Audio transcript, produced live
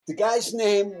The guy's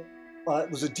name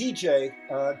was a DJ,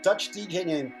 Dutch DJ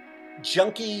named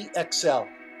Junkie XL.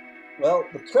 Well,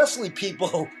 the Presley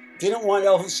people didn't want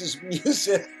Elvis's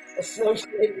music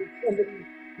associated with somebody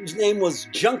whose name was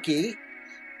Junkie.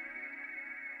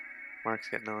 Mark's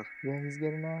getting on. Yeah, he's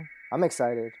getting on. I'm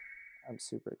excited. I'm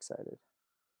super excited.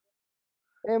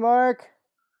 Hey, Mark.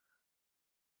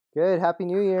 Good. Happy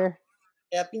New Year.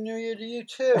 Happy New Year to you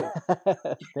too.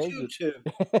 Thank you. Too.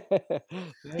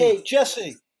 Hey,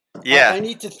 Jesse. Yeah. I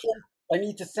need to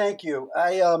thank you.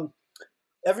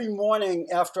 Every morning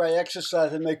after I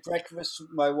exercise, I make breakfast with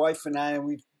my wife and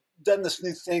we've done this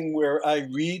new thing where I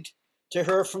read to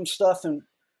her from stuff. And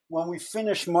when we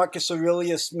finished Marcus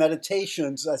Aurelius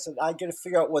Meditations, I said, I got to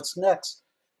figure out what's next.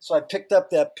 So I picked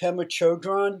up that Pema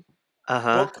Chodron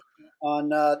book on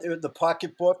the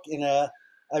pocket book, and I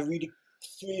read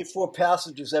 3 or 4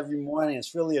 passages every morning.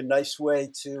 It's really a nice way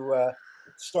to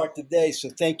start the day. So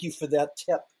thank you for that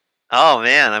tip. Oh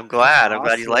man, I'm glad. Awesome. I'm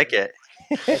glad you like it.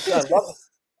 I love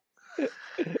it.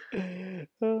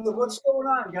 So what's going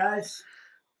on, guys?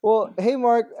 Well, hey,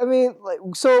 Mark. I mean,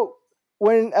 so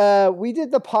when we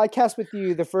did the podcast with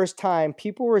you the first time,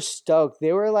 people were stoked.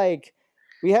 They were like,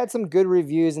 we had some good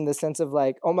reviews in the sense of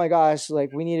like, oh my gosh,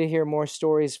 like we need to hear more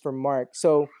stories from Mark.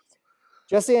 So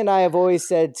Jesse and I have always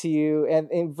said to you,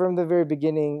 and from the very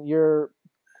beginning, you're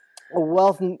a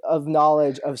wealth of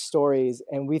knowledge of stories.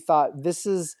 And we thought, this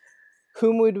is,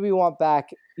 whom would we want back,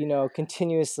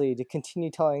 continuously to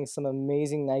continue telling some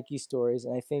amazing Nike stories?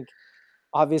 And I think,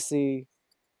 obviously,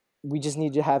 we just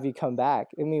need to have you come back.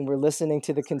 I mean, we're listening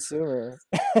to the consumer.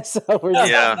 So we're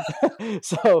just,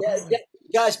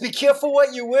 guys, be careful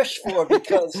what you wish for,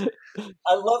 because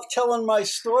I love telling my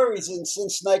stories, and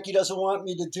since Nike doesn't want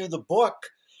me to do the book,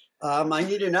 I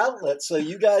need an outlet. So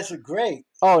you guys are great.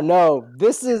 Oh no,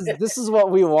 this is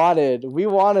what we wanted. We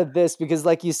wanted this because,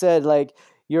 like you said, like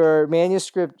your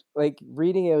manuscript, like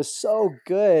reading it was so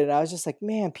good, and I was just like,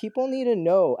 man, people need to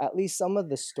know at least some of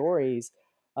the stories.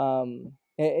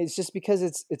 It's just because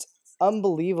it's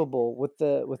unbelievable with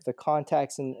the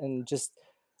context and just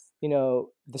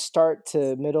the start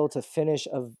to middle to finish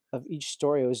of each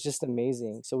story. It was just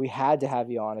amazing. So we had to have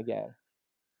you on again.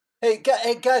 Hey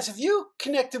guys, have you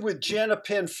connected with Jana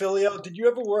Panfilio? Did you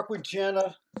ever work with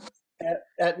Jana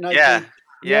at Nike?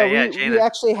 Yeah. We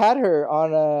actually had her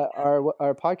on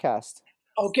our podcast.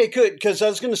 Okay, good. Because I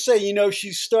was going to say,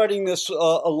 she's starting this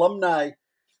alumni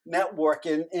network,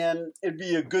 and it'd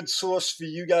be a good source for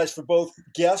you guys for both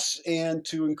guests and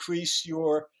to increase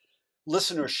your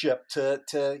listenership to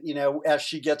as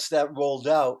she gets that rolled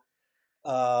out,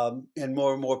 and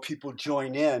more people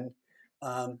join in.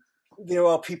 There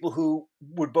are people who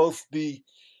would both be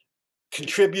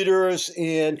contributors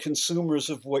and consumers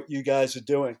of what you guys are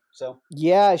doing. So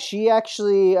yeah, she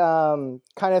actually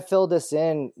kind of filled us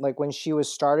in like when she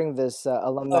was starting this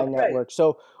alumni network.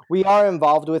 So we are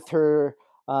involved with her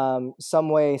some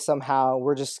way, somehow.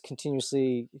 We're just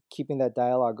continuously keeping that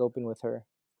dialogue open with her.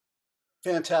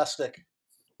 Fantastic.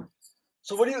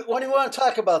 So what do you want to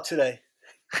talk about today?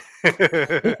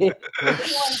 Where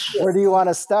do you want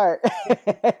to start?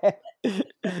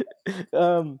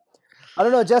 I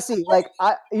don't know, Jesse. Like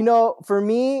for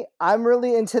me, I'm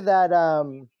really into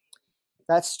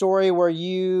that story where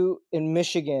you in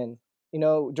Michigan,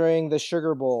 during the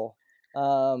Sugar Bowl,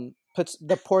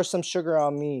 pour some sugar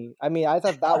on me. I mean, I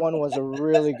thought that one was a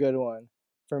really good one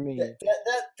for me.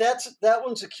 That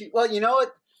one's a cute. Well, you know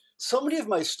what? So many of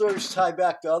my stories tie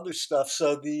back to other stuff.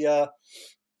 So the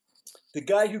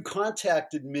guy who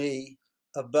contacted me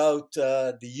about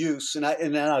the use, and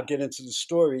then I'll get into the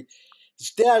story.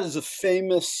 His dad is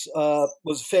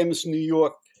was a famous New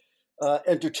York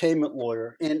entertainment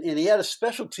lawyer, and he had a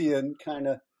specialty in kind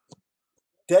of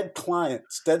dead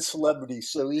clients, dead celebrities.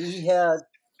 So he had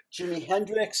Jimi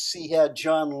Hendrix, he had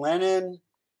John Lennon,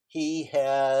 he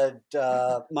had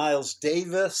Miles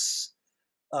Davis.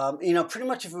 Pretty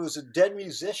much if it was a dead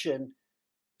musician,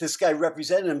 this guy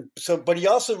represented him. So, but he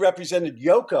also represented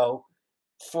Yoko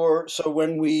so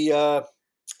when we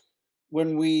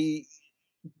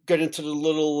got into the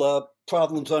little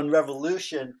problems on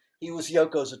Revolution, he was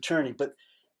Yoko's attorney. But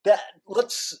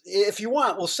if you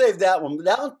want, we'll save that one.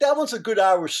 That one's a good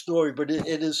hour story, but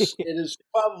it is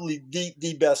probably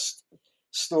the best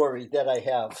story that I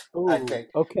have. Ooh, I think.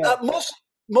 Okay.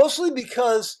 Mostly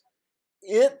because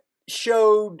it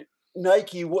showed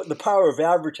Nike what the power of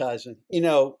advertising.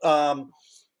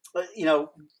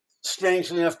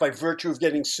 Strangely enough, by virtue of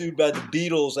getting sued by the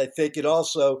Beatles, I think it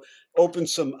also opened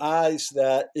some eyes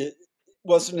that it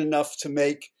wasn't enough to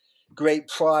make great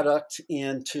product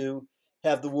and to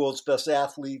have the world's best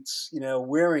athletes,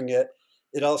 wearing it.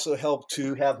 it also helped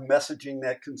to have messaging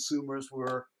that consumers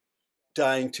were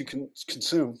dying to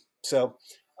consume. So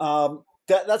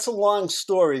that's a long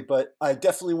story, but I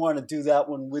definitely want to do that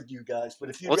one with you guys. But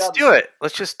if you Let's do it.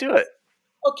 Let's just do it.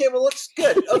 Okay, well, that's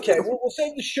good. Okay, we'll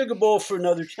save the Sugar Bowl for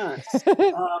another time.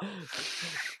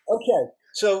 Okay,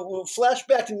 so we'll flash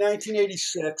back to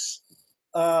 1986.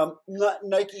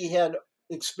 Nike had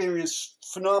experienced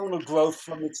phenomenal growth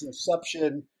from its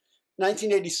inception.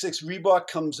 1986, Reebok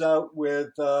comes out with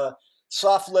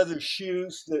soft leather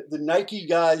shoes. The Nike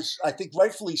guys, I think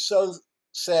rightfully so,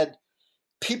 said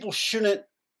people shouldn't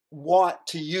want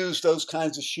to use those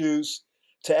kinds of shoes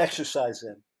to exercise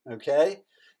in, okay?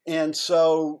 And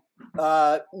so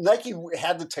Nike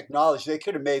had the technology. They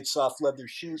could have made soft leather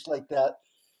shoes like that.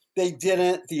 They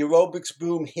didn't. The aerobics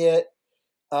boom hit,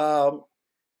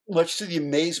 much to the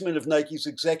amazement of Nike's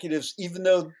executives, even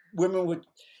though women were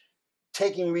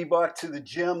taking Reebok to the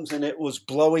gyms and it was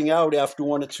blowing out after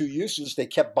 1 or 2 uses, they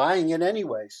kept buying it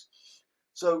anyways.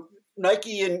 So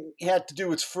Nike had to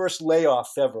do its first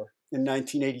layoff ever in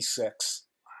 1986.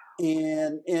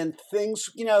 And things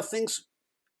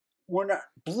were not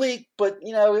bleak, but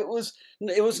it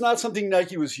was not something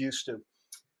Nike was used to.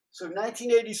 So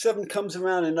 1987 comes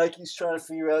around and Nike's trying to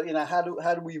figure out,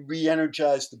 how do we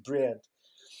re-energize the brand?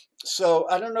 So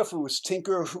I don't know if it was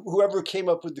Tinker or whoever came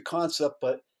up with the concept,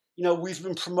 but we've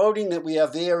been promoting that we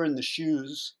have air in the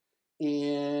shoes,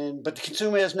 but the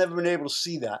consumer has never been able to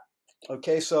see that.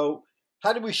 Okay, so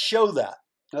how do we show that?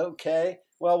 Okay,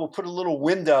 well, we'll put a little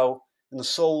window in the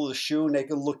sole of the shoe and they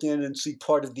can look in and see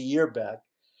part of the airbag.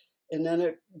 And then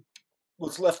it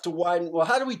was left to widen. Well,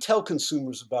 how do we tell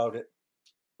consumers about it?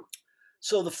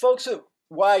 So the folks at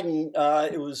Wyden,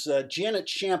 it was Janet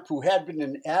Champ, who had been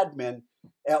an admin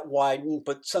at Wyden,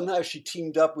 but somehow she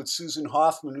teamed up with Susan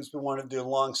Hoffman, who's been one of their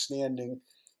longstanding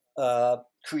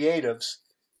creatives.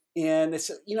 And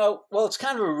it's, it's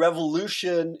kind of a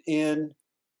revolution in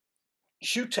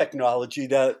shoe technology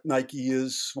that Nike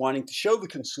is wanting to show the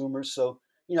consumers. So,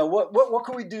 what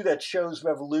can we do that shows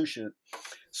revolution?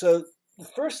 So the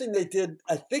first thing they did,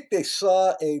 I think they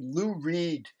saw a Lou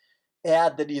Reed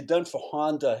ad that he had done for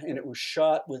Honda, and it was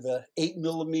shot with a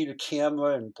 8mm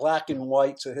camera and black and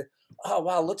white. So, oh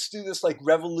wow, let's do this like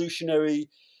revolutionary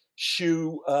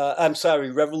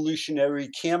revolutionary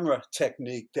camera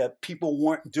technique that people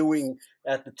weren't doing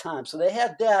at the time. So they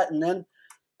had that, and then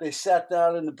they sat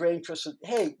down in the brain trust and said,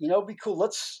 hey, it'd be cool.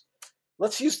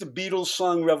 Let's use the Beatles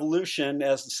song Revolution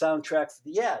as the soundtrack for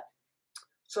the ad.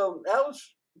 So that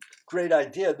was a great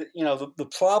idea. The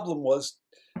problem was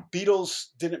Beatles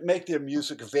didn't make their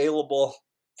music available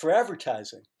for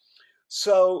advertising.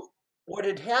 So what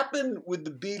had happened with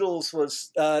the Beatles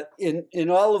was in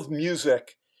all of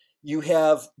music, you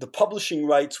have the publishing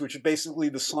rights, which are basically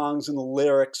the songs and the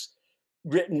lyrics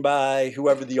written by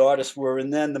whoever the artists were,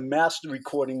 and then the master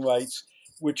recording rights,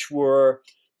 which were,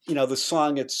 the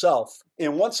song itself.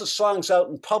 And once the song's out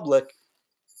in public,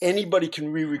 anybody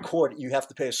can re-record it. You have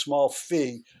to pay a small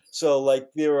fee. So like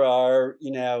there are,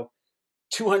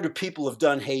 200 people have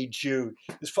done Hey Jude.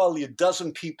 There's probably a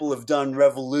dozen people have done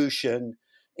Revolution,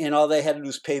 and all they had to do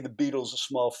was pay the Beatles a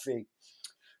small fee.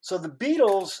 So the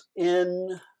Beatles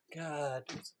in,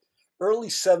 early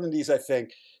 70s, I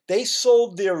think, they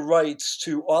sold their rights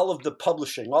to all of the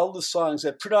publishing, all of the songs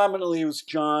that predominantly was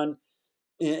John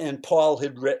and Paul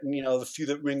had written, the few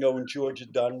that Ringo and George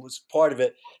had done was part of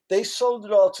it. They sold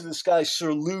it all to this guy,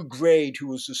 Sir Lou Grade, who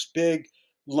was this big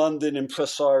London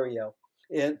impresario,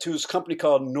 and to his company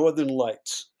called Northern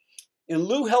Lights. And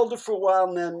Lou held it for a while,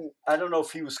 and then I don't know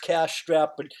if he was cash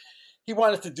strapped, but he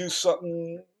wanted to do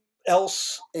something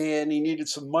else, and he needed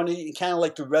some money, kind of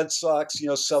like the Red Sox,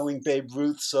 selling Babe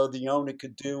Ruth so the owner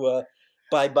could do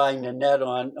Bye-Bye Nanette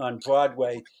on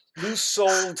Broadway. Lou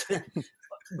sold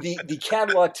the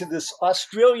catalog to this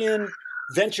Australian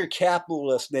venture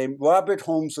capitalist named Robert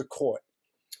Holmes à Court.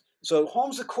 So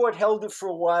Holmes à Court held it for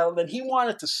a while, and then he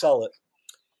wanted to sell it.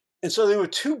 And so there were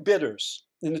two bidders,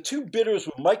 and the two bidders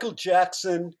were Michael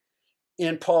Jackson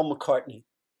and Paul McCartney.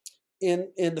 And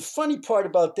the funny part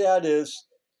about that is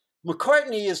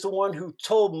McCartney is the one who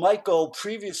told Michael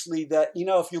previously that,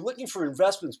 if you're looking for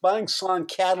investments, buying song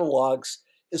catalogs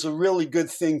is a really good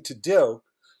thing to do.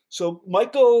 So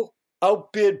Michael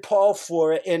outbid Paul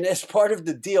for it, and as part of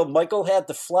the deal, Michael had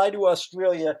to fly to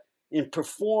Australia and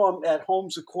perform at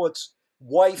Holmes à Court's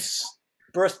wife's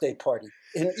birthday party.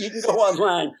 And you can go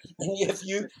online, and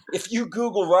if you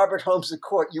Google Robert Holmes à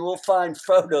Court, you will find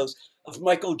photos of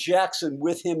Michael Jackson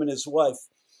with him and his wife.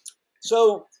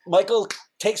 So Michael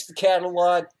takes the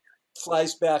catalog,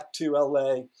 flies back to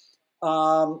LA.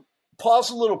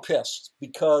 Paul's a little pissed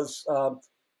because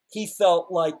he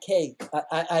felt like, hey,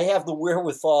 I have the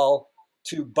wherewithal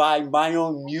to buy my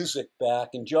own music back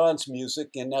and John's music,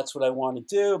 and that's what I want to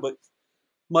do. But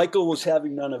Michael was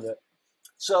having none of it.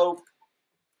 So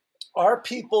our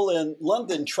people in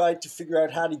London tried to figure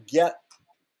out how to get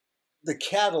the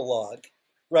catalog,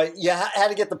 right? You had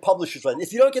to get the publisher's rights.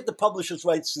 If you don't get the publisher's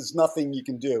rights, there's nothing you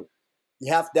can do.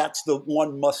 That's the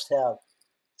one must have.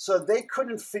 So they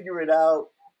couldn't figure it out.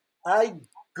 I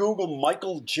Googled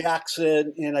Michael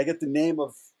Jackson and I get the name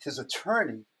of his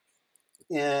attorney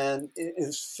and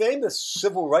his famous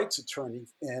civil rights attorney.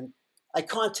 And I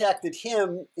contacted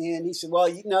him and he said, well,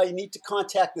 you need to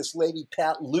contact this lady,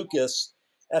 Pat Lucas,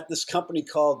 at this company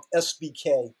called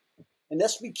SBK. And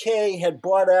SBK had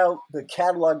bought out the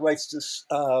catalog rights to,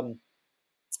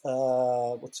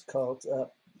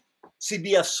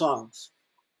 CBS Songs.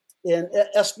 And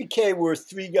SBK were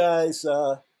three guys.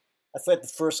 I forget the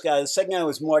first guy. The second guy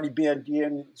was Marty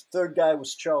Bandian. The third guy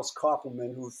was Charles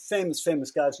Koppelman, who were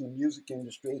famous guys in the music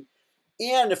industry.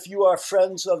 And if you are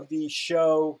friends of the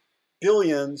show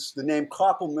Billions, the name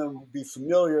Koppelman will be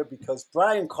familiar because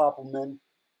Brian Koppelman,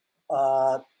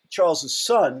 Charles's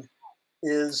son,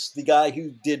 is the guy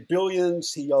who did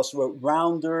Billions. He also wrote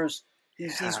Rounders.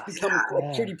 He's become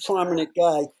a pretty prominent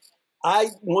guy.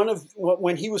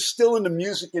 When he was still in the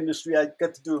music industry, I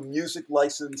got to do a music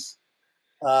license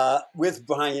with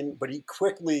Brian, but he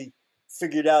quickly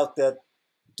figured out that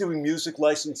doing music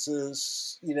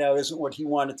licenses, isn't what he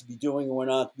wanted to be doing, and went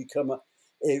on to become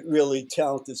a really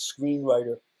talented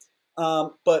screenwriter.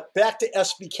 But back to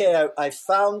SBK, I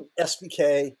found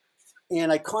SBK. And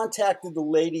I contacted the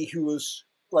lady who was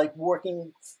like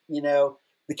working, the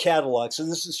catalog. So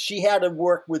she had to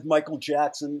work with Michael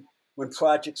Jackson when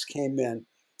projects came in.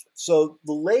 So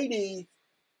the lady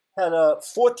had a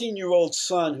 14-year-old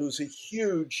son who's a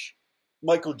huge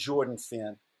Michael Jordan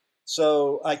fan.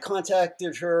 So I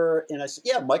contacted her and I said,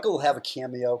 yeah, Michael will have a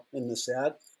cameo in this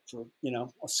ad for,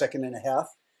 a second and a half.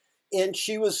 And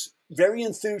she was very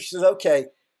enthused. She said, okay,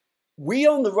 we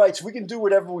own the rights. We can do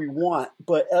whatever we want.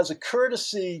 But as a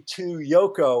courtesy to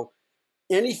Yoko,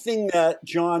 anything that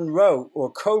John wrote or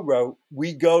co-wrote,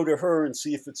 we go to her and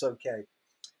see if it's okay.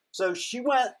 So she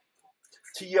went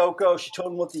to Yoko. She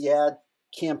told him what the ad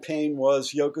campaign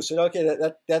was. Yoko said, okay,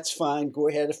 that's fine. Go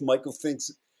ahead if Michael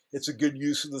thinks it's a good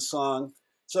use of the song.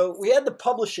 So we had the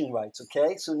publishing rights,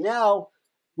 okay? So now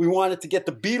we wanted to get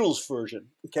the Beatles version,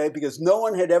 okay? Because no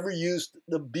one had ever used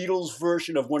the Beatles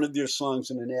version of one of their songs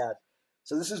in an ad.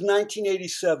 So this is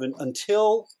 1987.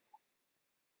 Until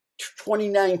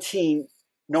 2019,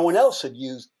 no one else had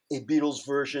used a Beatles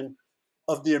version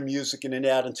of their music in an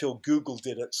ad until Google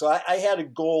did it. So I had a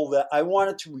goal that I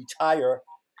wanted to retire,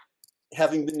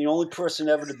 having been the only person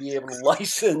ever to be able to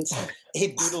license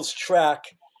a Beatles track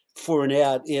for an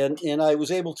ad, and I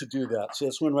was able to do that. So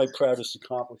that's one of my proudest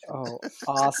accomplishments. Oh,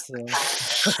 awesome!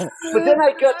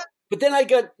 But then I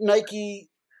got Nike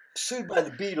sued by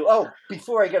the Beatles. Oh,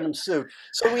 before I got them sued.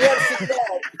 So we had to figure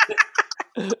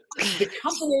out the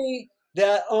company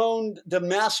that owned the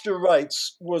master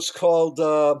rights was called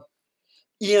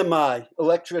EMI,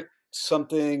 Electric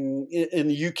something in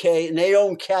the UK, and they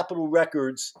own Capitol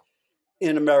Records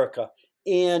in America.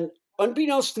 And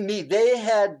unbeknownst to me, they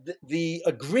had the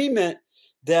agreement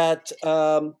that,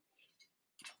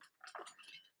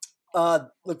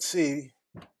 let's see,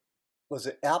 was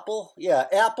it Apple? Yeah,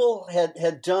 Apple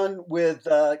had done with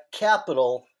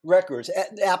Capitol Records.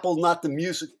 Apple, not the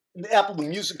music. Apple, the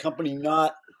music company,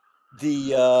 not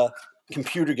the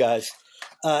computer guys,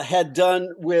 had done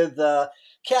with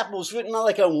Capitol. It was written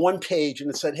like on one page, and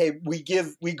it said, "Hey, we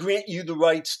grant you the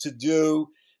rights to do,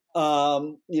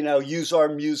 use our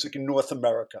music in North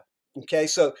America." Okay,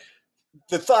 so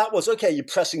the thought was, okay, you're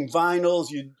pressing vinyls,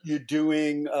 you're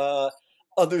doing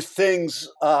other things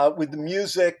with the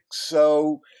music,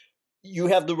 so you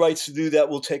have the rights to do that.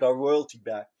 We'll take our royalty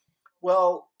back.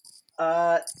 Well,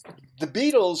 the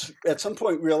Beatles at some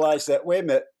point realized that, wait a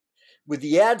minute, with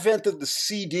the advent of the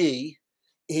CD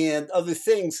and other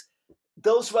things,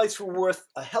 those rights were worth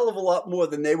a hell of a lot more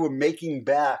than they were making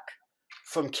back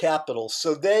from Capitol.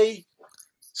 So they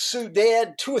sued. They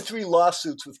had 2 or 3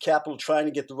 lawsuits with Capitol trying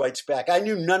to get the rights back. I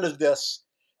knew none of this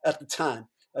at the time.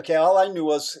 Okay, all I knew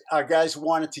was our guys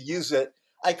wanted to use it.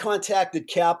 I contacted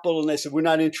Capitol and they said, we're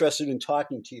not interested in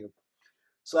talking to you.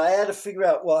 So I had to figure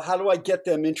out, well, how do I get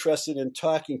them interested in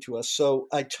talking to us? So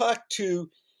I talked to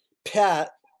Pat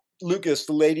Lucas,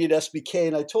 the lady at SBK,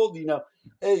 and I told her,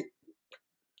 hey,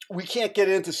 we can't get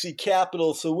in to see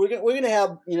Capitol, so we're going to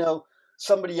have,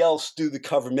 somebody else do the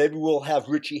cover. Maybe we'll have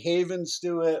Richie Havens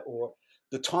do it or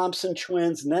the Thompson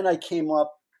twins. And then I came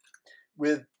up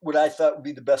with what I thought would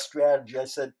be the best strategy. I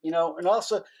said, and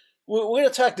also we're going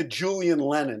to talk to Julian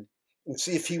Lennon and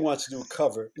see if he wants to do a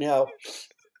cover. Now,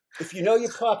 if you know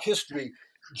your pop history,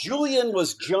 Julian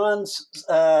was John's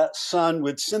son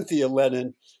with Cynthia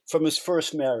Lennon from his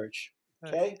first marriage.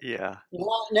 Okay? Yeah.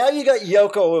 Now you got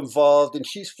Yoko involved, and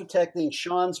she's protecting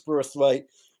Sean's birthright.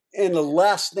 And the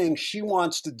last thing she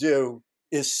wants to do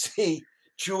is see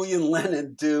Julian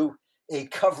Lennon do a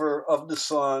cover of the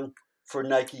song for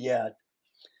Nike ad.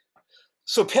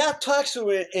 So Pat talks to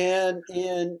her, and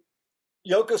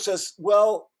Yoko says,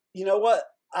 well, you know what?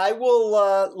 I will,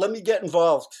 let me get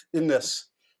involved in this.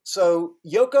 So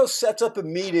Yoko sets up a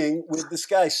meeting with this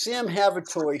guy, Sam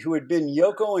Havertoy, who had been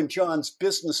Yoko and John's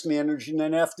business manager. And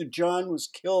then after John was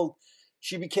killed,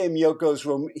 he became Yoko's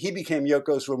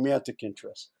romantic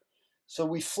interest. So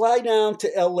we fly down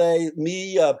to L.A.,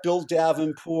 me, Bill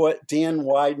Davenport, Dan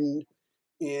Wyden,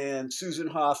 and Susan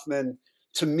Hoffman,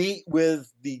 to meet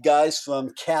with the guys from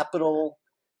Capitol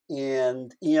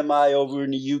and EMI over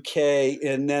in the UK,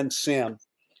 and then Sam.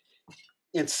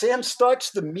 And Sam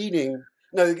starts the meeting.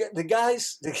 No, the guy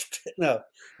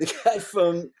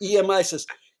from EMI says,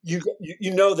 you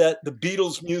know that the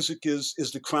Beatles music is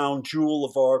the crown jewel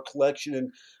of our collection,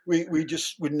 and we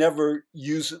just would never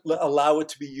allow it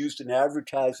to be used in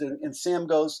advertising. And Sam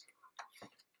goes,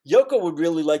 Yoko would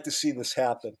really like to see this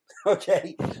happen.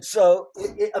 Okay, so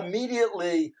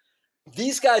immediately,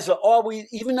 these guys are always,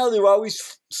 even though they're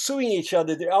always suing each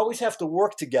other, they always have to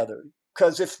work together.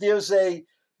 Because if there's a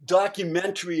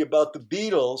documentary about the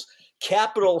Beatles,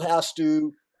 Capitol has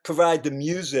to provide the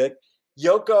music.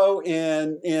 Yoko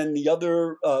and the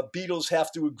other Beatles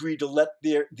have to agree to let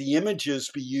the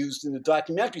images be used in the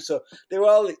documentary. So they're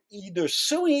all either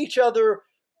suing each other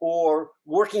or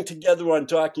working together on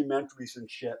documentaries and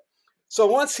shit. So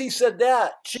once he said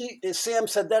that, Sam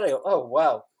said that, I go, oh,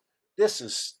 wow, this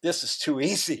is too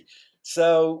easy.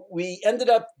 So we ended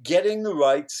up getting the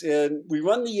rights, and we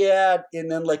run the ad,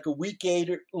 and then like a week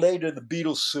later, the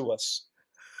Beatles sue us.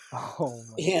 Oh,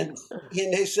 and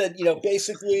they said,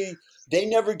 basically, they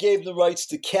never gave the rights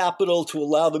to Capitol to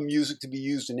allow the music to be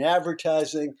used in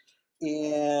advertising.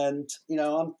 And,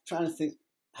 I'm trying to think,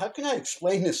 how can I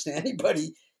explain this to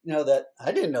anybody, that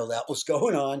I didn't know that was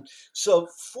going on. So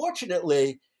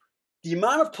fortunately, the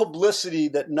amount of publicity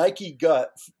that Nike got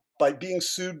by being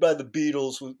sued by the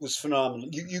Beatles was phenomenal.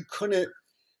 You couldn't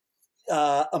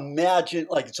imagine,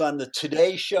 like, it's on the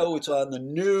Today Show, it's on the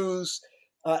news.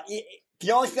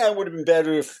 The only thing that would have been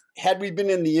better had we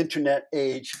been in the internet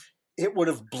age, it would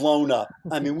have blown up.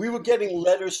 I mean, we were getting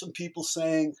letters from people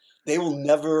saying they will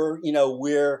never,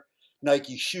 wear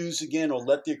Nike shoes again or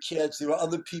let their kids. There were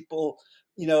other people,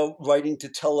 writing to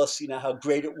tell us, how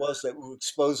great it was that we were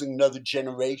exposing another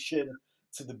generation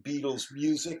to the Beatles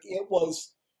music. It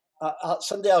was,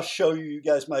 someday I'll show you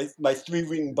guys my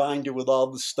 3-ring binder with all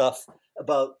the stuff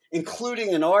about,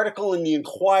 including an article in the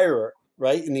Inquirer,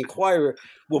 right? In the Inquirer,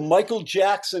 where Michael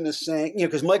Jackson is saying,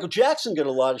 because Michael Jackson got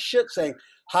a lot of shit saying,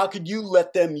 how could you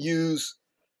let them use,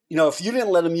 if you didn't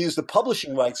let them use the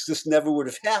publishing rights, this never would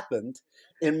have happened.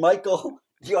 And Michael,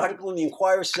 the article in the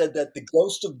Inquirer said that the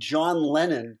ghost of John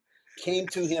Lennon came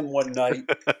to him one night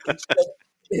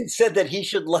and said that he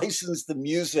should license the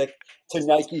music to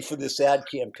Nike for this ad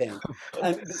campaign.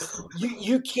 I mean,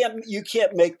 you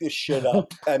can't make this shit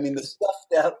up. I mean, the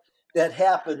stuff that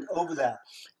happened over that.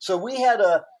 So we had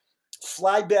to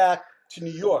fly back to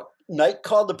New York. Knight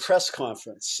called the press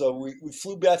conference. So we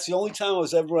flew back. It's the only time I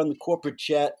was ever on the corporate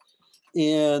jet.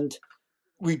 And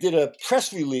we did a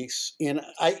press release. And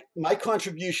my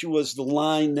contribution was the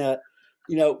line that,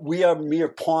 we are mere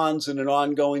pawns in an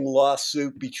ongoing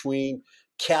lawsuit between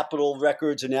Capitol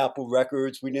Records and Apple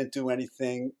Records. We didn't do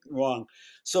anything wrong.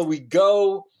 So we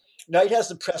go, Knight has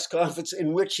the press conference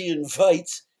in which he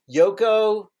invites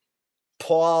Yoko,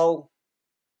 Paul,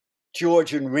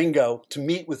 George, and Ringo to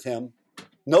meet with him.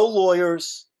 No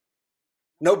lawyers,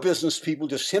 no business people,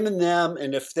 just him and them.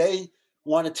 And if they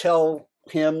want to tell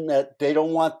him that they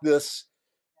don't want this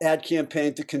ad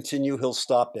campaign to continue, he'll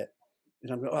stop it.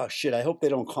 And I'm going, oh, shit, I hope they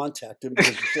don't contact him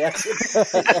because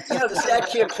this ad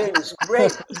campaign is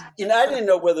great. And I didn't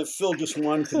know whether Phil just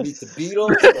wanted to meet the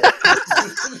Beatles.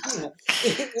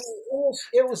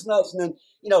 It was nice. And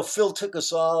then, Phil took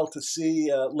us all to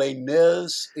see Les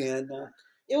Mis, and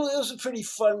it was a pretty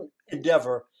fun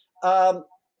endeavor.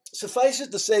 Suffice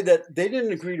it to say that they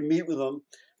didn't agree to meet with him.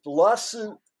 The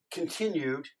lawsuit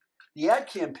continued. The ad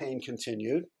campaign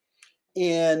continued.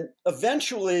 And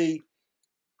eventually,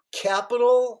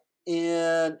 Capitol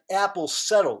and Apple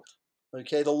settled,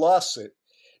 the lawsuit.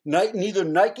 Neither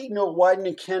Nike nor Wyden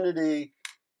and Kennedy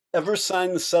ever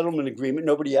signed the settlement agreement.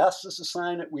 Nobody asked us to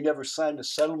sign it. We never signed a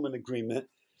settlement agreement.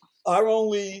 our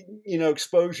only,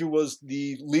 exposure was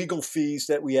the legal fees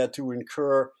that we had to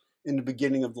incur in the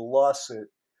beginning of the lawsuit.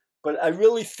 But I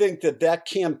really think that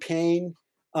campaign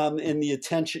and the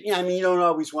attention. I mean, you don't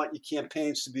always want your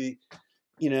campaigns to be,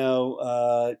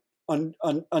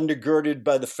 undergirded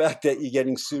by the fact that you're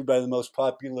getting sued by the most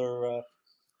popular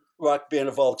rock band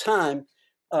of all time.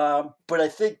 But I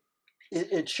think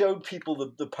it showed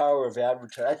people the power of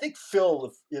advertising. I think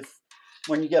Phil, if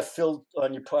when you get Phil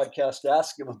on your podcast,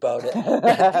 ask him about it.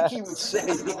 I think he would say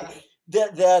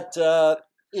that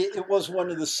it was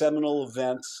one of the seminal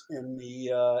events in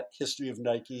the history of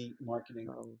Nike marketing,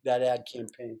 that ad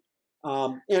campaign.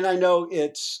 And I know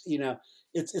it's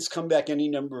come back any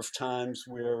number of times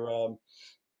where,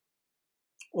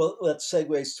 well, that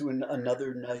segues to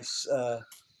another nice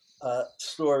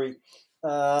story.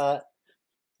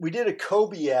 We did a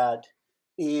Kobe ad,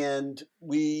 and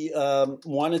we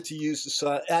wanted to use the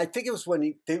song. I think it was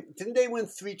when didn't they win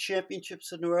 3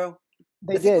 championships in a row?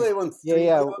 They did. They won 3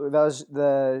 yeah. That was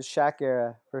the Shaq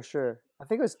era for sure. I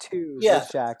think it was 2 with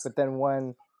Shaq, but then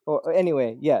 1. Or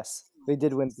anyway, yes, they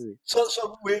did win 3.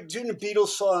 So we're doing the Beatles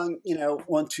song,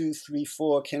 1, 2, 3,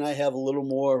 4. Can I have a little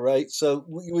more? Right. So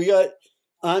we got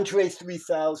Andre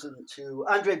 3000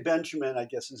 Andre Benjamin, I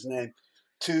guess his name,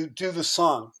 to do the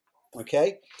song.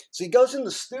 Okay, so he goes in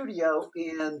the studio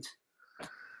and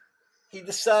he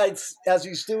decides as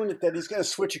he's doing it that he's going to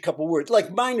switch a couple words, like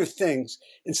minor things.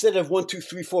 Instead of 1, 2,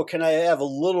 3, 4, can I have a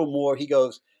little more? He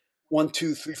goes 1,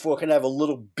 2, 3, 4, can I have a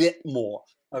little bit more?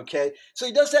 Okay, so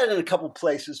he does that in a couple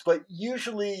places, but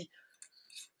usually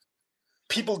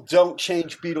people don't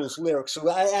change Beatles lyrics. So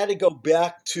I had to go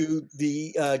back to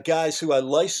the guys who I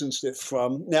licensed it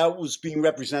from. Now it was being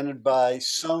represented by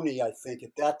Sony, I think,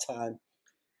 at that time.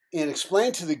 And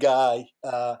explain to the guy,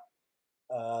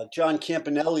 John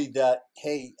Campanelli, that,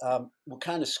 hey, we're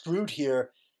kind of screwed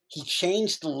here. He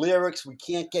changed the lyrics. We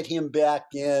can't get him back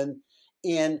in.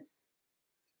 And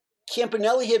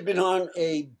Campanelli had been on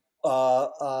a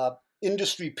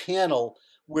industry panel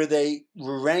where they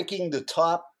were ranking the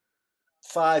top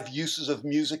 5 uses of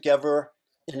music ever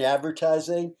in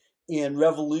advertising. And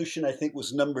Revolution, I think,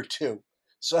 was number 2.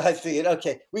 So I figured,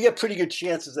 okay, we got pretty good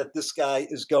chances that this guy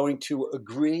is going to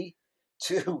agree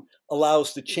to allow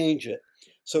us to change it.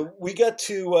 So we got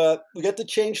to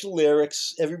change the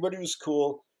lyrics. Everybody was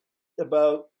cool.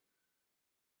 About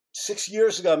 6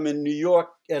 years ago, I'm in New York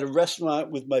at a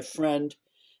restaurant with my friend,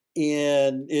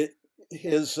 and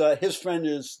his friend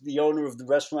is the owner of the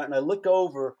restaurant. And I look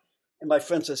over, and my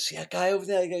friend says, "See that guy over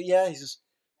there?" I go, "Yeah." He says,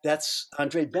 "That's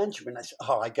Andre Benjamin." I said,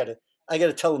 "Oh, I gotta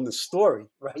tell him the story,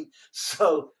 right?"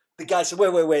 So the guy said,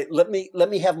 "Wait. Let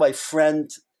me have my friend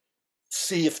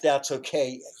see if that's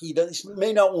okay. He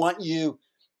may not want you,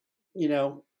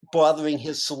 bothering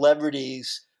his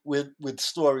celebrities with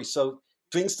stories." So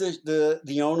brings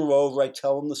the owner over. I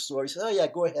tell him the story. He says, "Oh yeah,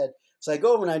 go ahead." So I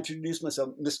go over and I introduce myself,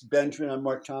 Mr. Benjamin. I'm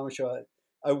Mark Thomas.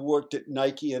 I worked at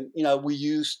Nike, and we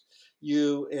used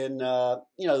you in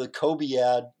the Kobe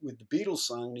ad with the Beatles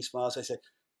song. And he smiles. I said,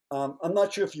 "I'm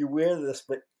not sure if you're aware of this,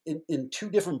 but in 2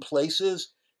 different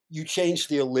places, you changed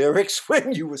the lyrics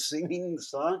when you were singing the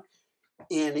song."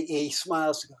 And he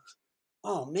smiles and goes,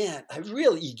 "Oh man,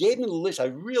 you gave me the list. I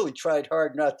really tried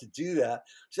hard not to do that."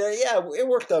 So yeah, it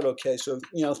worked out okay. So,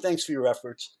 thanks for your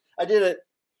efforts. I didn't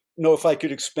know if I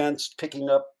could expense picking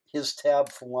up his tab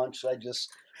for lunch. So I just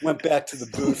went back to the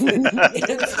booth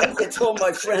and told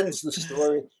my friends the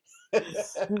story.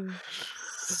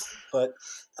 But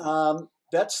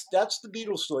that's the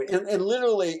Beatles story. And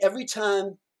literally every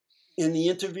time in the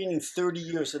intervening 30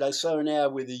 years that I saw an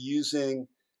ad where they're using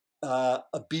a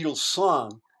Beatles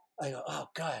song, I go, "Oh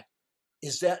God,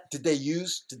 did they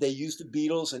use the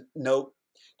Beatles?" And nope,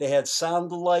 they had sound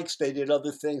alikes, they did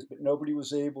other things, but nobody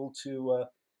was able to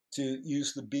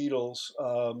use the Beatles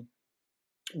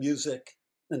music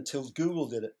until Google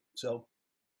did it. So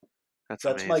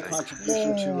that's my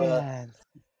contribution to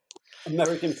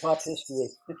American pop history.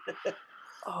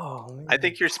 Oh man. I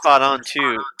think you're spot on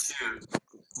too,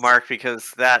 Mark,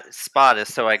 because that spot is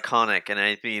so iconic. And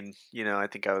I mean, I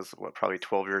think I was probably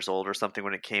 12 years old or something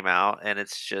when it came out, and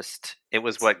it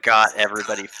was what got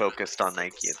everybody focused on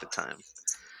Nike at the time.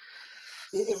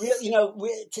 It really,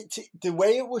 the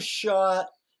way it was shot,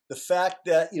 the fact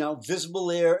that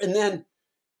visible air, and then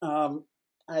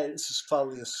this is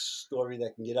probably a story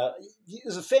that can get out.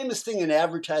 There's a famous thing in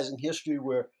advertising history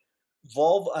where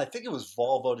Volvo, I think it was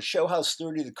Volvo, to show how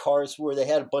sturdy the cars were, they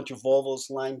had a bunch of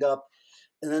Volvos lined up.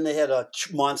 And then they had a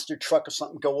monster truck or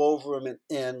something go over them,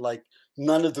 and like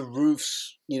none of the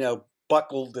roofs,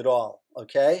 buckled at all.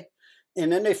 Okay.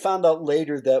 And then they found out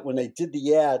later that when they did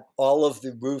the ad, all of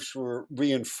the roofs were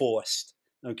reinforced.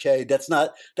 Okay, that's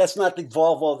not the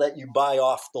Volvo that you buy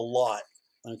off the lot.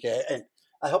 Okay, and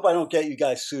I hope I don't get you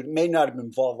guys sued. It may not have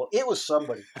been Volvo. It was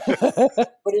somebody.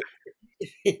 But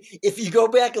if you go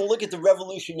back and look at the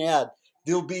Revolution ad,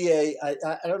 there'll be I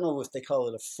don't know if they call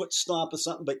it a foot stomp or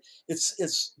something, but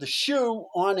it's the shoe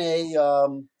on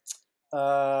a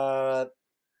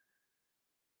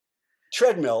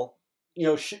treadmill. You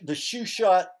know, the shoe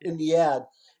shot in the ad,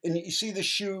 and you see the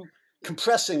shoe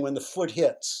compressing when the foot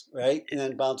hits, right, and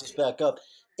then bounces back up.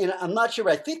 And I'm not sure.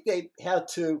 I think they had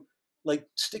to like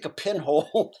stick a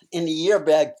pinhole in the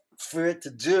airbag for it to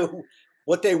do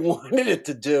what they wanted it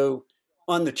to do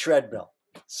on the treadmill.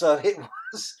 So it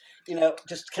was,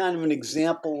 just kind of an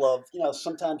example of,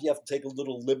 sometimes you have to take a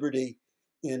little liberty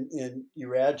in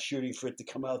your ad shooting for it to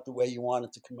come out the way you want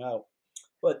it to come out.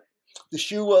 But the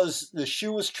shoe was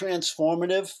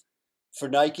transformative for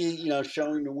Nike,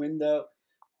 showing the window.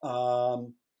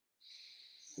 Kind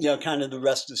of the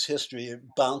rest is history. It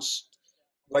bounced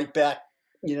right back,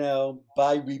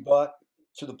 by Reebok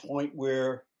to the point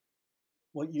where,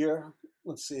 what year?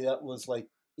 Let's see, that was like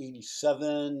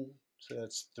 87. So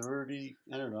that's 30,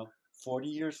 I don't know, 40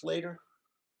 years later.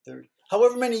 30.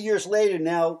 However many years later,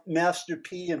 now Master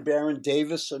P and Baron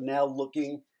Davis are now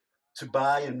looking to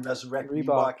buy and resurrect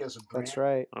Reebok as a brand. That's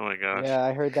right. Oh my gosh. Yeah,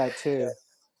 I heard that too. Yeah.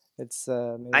 It's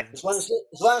as long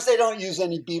as they don't use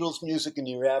any Beatles music in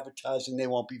your advertising, they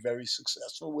won't be very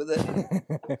successful with it.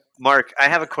 Mark, I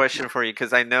have a question for you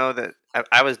because I know that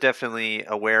I was definitely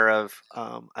aware of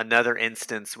another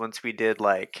instance once we did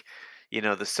like,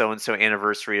 the so-and-so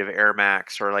anniversary of Air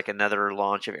Max or like another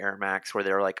launch of Air Max where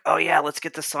they were like, oh yeah, let's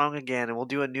get the song again and we'll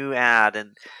do a new ad.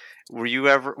 And were you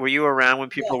around when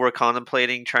people were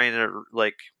contemplating trying to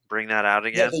like bring that out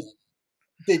again? Yeah,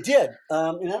 they did.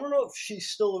 And I don't know if she's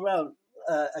still around.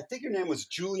 I think her name was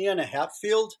Juliana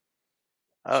Hatfield.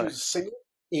 She was a singer,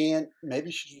 and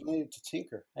maybe she's related to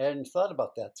Tinker. I hadn't thought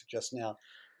about that just now.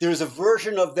 There's a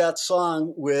version of that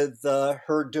song with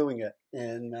her doing it,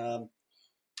 and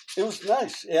it was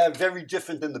nice. Yeah, very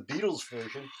different than the Beatles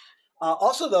version.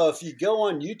 Also, though, if you go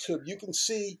on YouTube, you can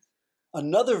see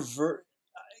another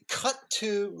cut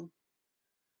to.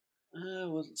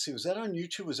 Let's see, was that on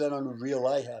YouTube? Was that on a reel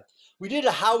I had? We did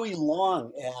a Howie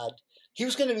Long ad. He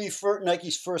was going to be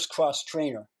Nike's first cross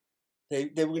trainer. They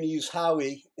were going to use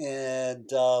Howie, and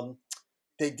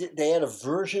they had a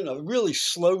really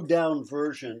slowed down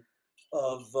version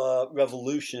of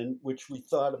Revolution, which we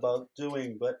thought about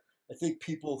doing, but I think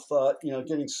people thought,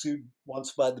 getting sued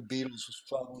once by the Beatles was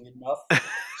probably enough.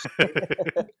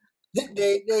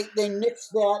 They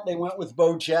nixed that. They went with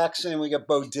Bo Jackson, and we got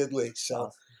Bo Diddley.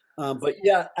 So. But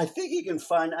yeah, I think you can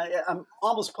find. I'm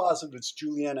almost positive it's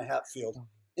Juliana Hatfield.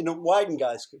 And the Wyden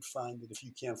guys could find it if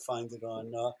you can't find it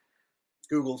on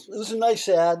Google. It was a nice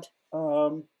ad.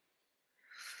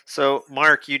 So,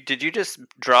 Mark, did you just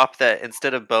drop that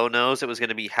instead of Bo Knows, it was going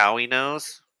to be Howie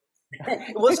Knows?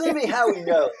 It wasn't going to be Howie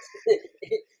Knows.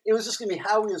 It was just going to be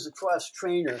Howie as a cross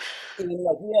trainer. And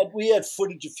we had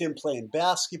footage of him playing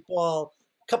basketball,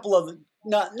 a couple of.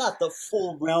 Not the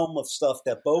full realm of stuff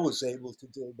that Bo was able to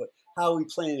do, but Howie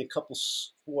playing a couple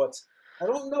sports. I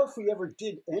don't know if we ever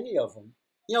did any of them.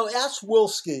 Ask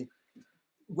Wilski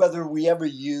whether we ever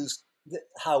used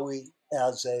Howie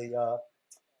as a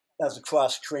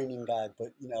cross training guy.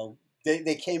 But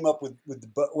they came up with the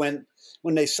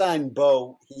when they signed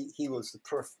Bo, he was the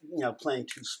perfect. Playing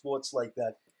two sports like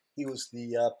that, he was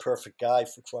the perfect guy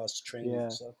for cross training. Yeah.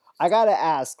 So I gotta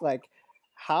ask,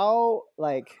 how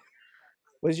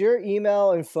was your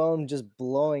email and phone just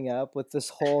blowing up with this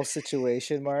whole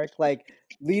situation, Mark?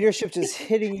 Leadership just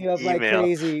hitting you up like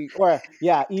crazy. Or,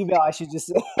 email, I should just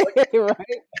say,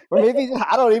 right? Or maybe,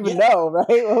 I don't even know, right?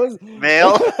 What was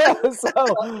mail? So,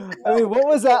 what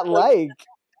was that like?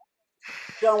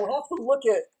 John, we'll have to look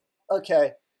at,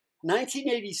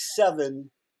 1987,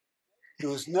 there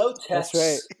was no text.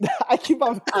 That's right. I keep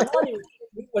on... I'm not even...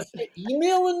 Was it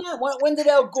email in that? When did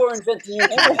Al Gore invent the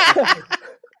internet?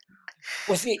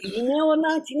 Was it email in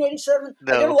 1987?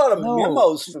 No. I got a lot of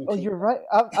memos from people. Oh, you're right.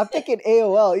 I'm thinking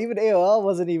AOL. Even AOL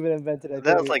wasn't even invented.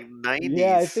 That was like 90s.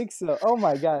 Yeah, I think so. Oh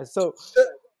my gosh. So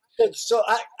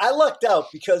I lucked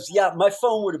out because, my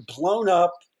phone would have blown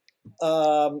up.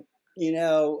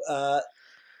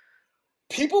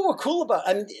 People were cool about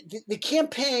it. The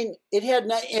campaign, it had,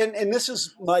 and this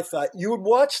is my thought, you would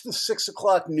watch the 6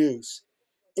 o'clock news,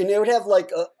 and they would have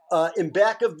in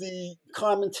back of the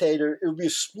commentator, it would be a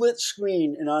split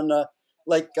screen, and on a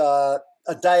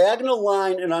diagonal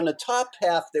line, and on the top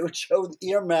half, they would show the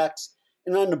Air Max,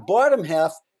 and on the bottom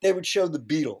half, they would show the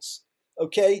Beatles.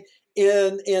 Okay?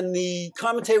 In the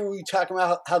commentator, we were talking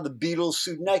about how the Beatles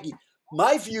sued Nike.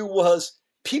 My view was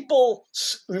people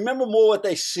remember more what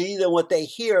they see than what they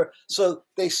hear. So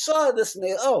they saw this and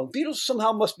Beatles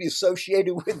somehow must be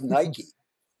associated with Nike.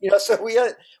 So we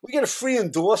get a free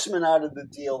endorsement out of the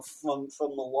deal from the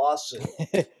lawsuit.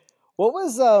 What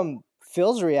was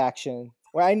Phil's reaction?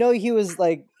 Well, I know he was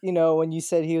like, when you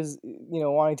said he was,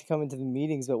 wanting to come into the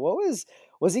meetings, but was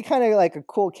he kind of like a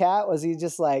cool cat? Was he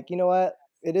just like, you know what,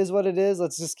 it is what it is,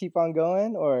 let's just keep on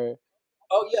going? Or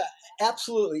oh yeah,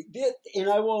 absolutely. And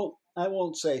I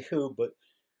won't say who, but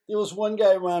there was one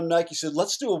guy around Nike said,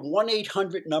 let's do a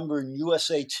 1-800 number in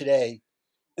USA Today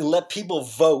and let people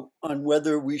vote on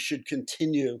whether we should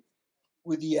continue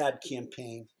with the ad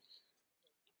campaign.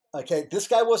 Okay, this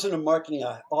guy wasn't a marketing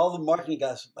guy. All the marketing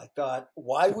guys were like, God,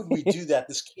 why would we do that?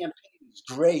 This campaign is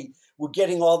great. We're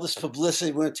getting all this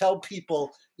publicity. We're going to tell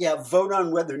people, vote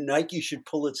on whether Nike should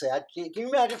pull its ad campaign. Can you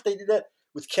imagine if they did that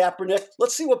with Kaepernick?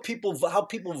 Let's see how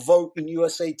people vote in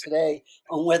USA Today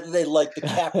on whether they like the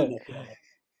Kaepernick.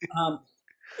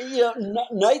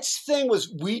 Knight's thing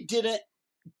was we didn't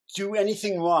do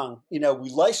anything wrong. We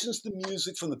licensed the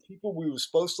music from the people we were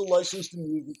supposed to license the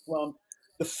music from.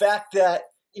 The fact that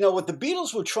what the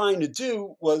Beatles were trying to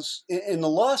do was, in the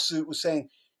lawsuit, was saying,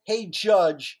 hey,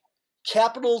 judge,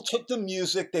 Capitol took the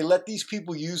music. They let these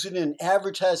people use it in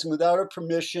advertising without our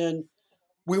permission.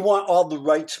 We want all the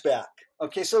rights back.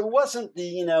 Okay, so it wasn't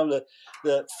the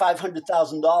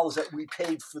 $500,000 that we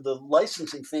paid for the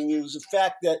licensing thing. It was the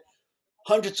fact that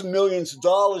hundreds of millions of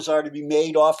dollars are to be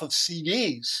made off of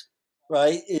CDs,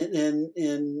 right,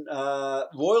 in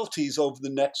royalties over the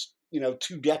next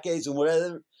 2 decades and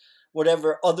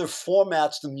whatever other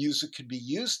formats the music could be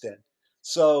used in.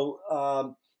 So,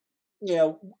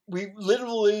 we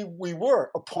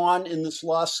were a pawn in this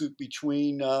lawsuit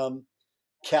between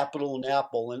Capitol and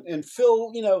Apple. And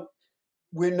Phil,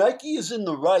 where Nike is in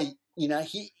the right,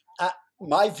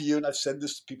 my view, and I've said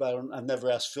this to people, I've never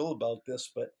asked Phil about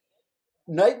this, but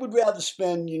Knight would rather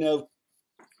spend,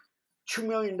 $2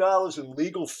 million in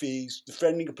legal fees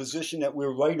defending a position that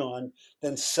we're right on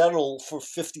than settle for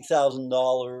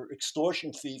 $50,000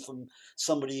 extortion fee from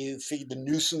somebody who feed the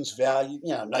nuisance value.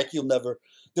 Nike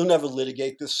they'll never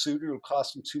litigate this suit. It'll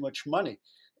cost them too much money.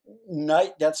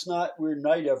 Knight, that's not where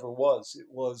Knight ever was. It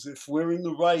was, if we're in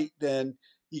the right, then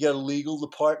you got a legal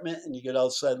department and you got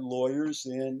outside lawyers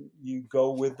and you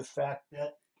go with the fact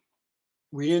that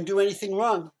we didn't do anything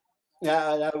wrong.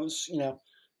 Yeah, that was,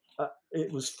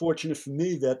 it was fortunate for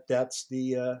me that that's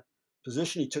the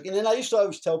position he took. And then I used to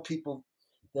always tell people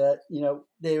that,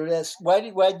 they would ask, why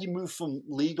did you move from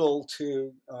legal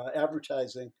to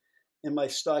advertising? And my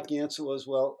stock answer was,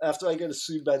 well, after I got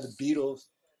sued by the Beatles,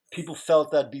 people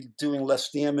felt I'd be doing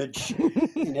less damage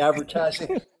in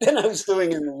advertising than I was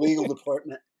doing in the legal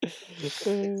department.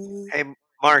 Hey,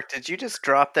 Mark, did you just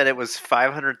drop that it was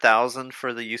 $500,000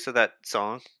 for the use of that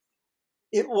song?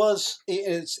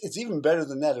 It's even better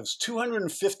than that. It was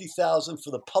 $250,000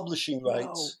 for the publishing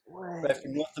rights, right, for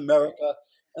North America,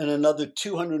 and another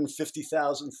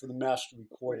 $250,000 for the master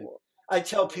recording. I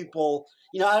tell people,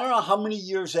 I don't know how many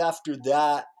years after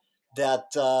that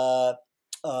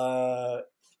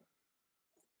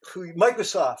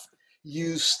Microsoft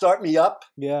used "Start Me Up,"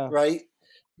 right,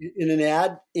 in an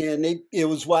ad, and it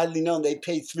was widely known they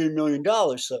paid $3 million.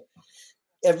 So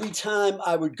every time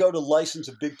I would go to license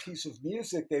a big piece of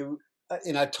music, and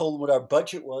I told them what our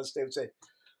budget was, they would say,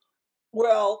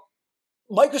 well,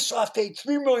 Microsoft paid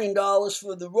 $3 million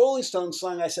for the Rolling Stones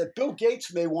song. I said, Bill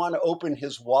Gates may want to open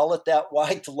his wallet that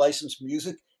wide to license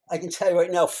music. I can tell you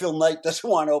right now, Phil Knight doesn't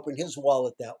want to open his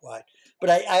wallet that wide. But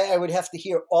I would have to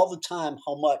hear all the time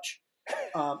how much.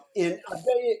 And I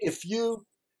bet you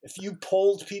if you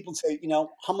polled people and say,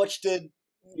 how much did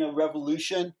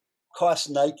Revolution cost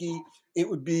Nike, it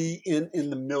would be in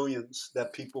the millions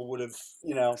that people would have,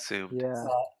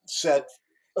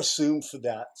 assumed for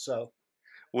that. So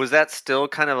was that still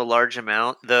kind of a large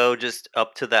amount, though, just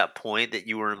up to that point that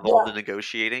you were involved in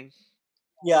negotiating?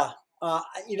 Yeah.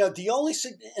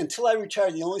 Until I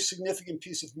retired, the only significant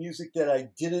piece of music that I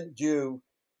didn't do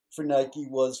for Nike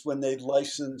was when they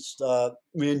licensed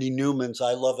Randy Newman's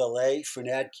 "I Love L.A." for an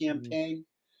ad campaign.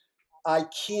 I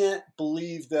can't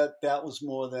believe that was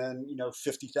more than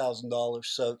 $50,000.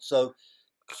 So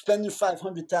spending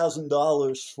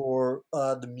 $500,000 for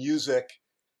the music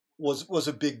was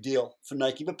a big deal for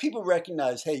Nike. But people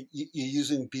recognize, hey, you're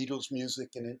using Beatles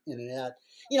music in an ad.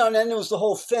 And then there was the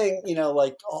whole thing,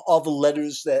 like all the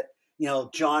letters that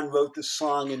John wrote this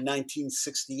song in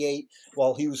 1968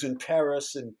 while he was in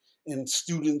Paris, and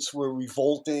students were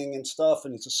revolting and stuff.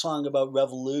 And it's a song about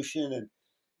revolution, and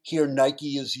here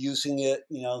Nike is using it,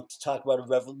 to talk about a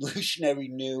revolutionary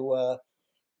new,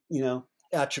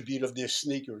 attribute of their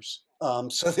sneakers.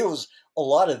 So there was a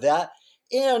lot of that.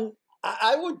 And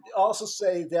I would also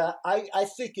say that I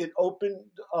think it opened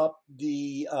up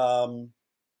the, I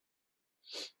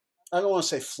don't want to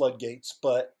say floodgates,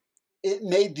 but it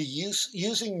made the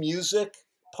using music,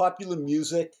 popular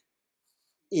music,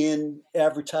 in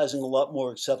advertising a lot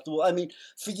more acceptable. I mean,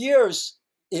 for years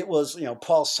it was,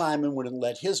 Paul Simon wouldn't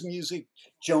let his music,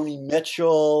 Joni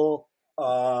Mitchell,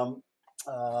 um,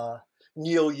 uh,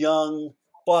 Neil Young,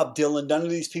 Bob Dylan. None of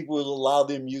these people would allow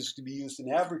their music to be used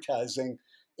in advertising,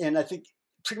 and I think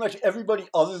pretty much everybody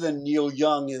other than Neil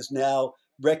Young is now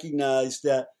recognized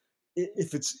that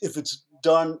if it's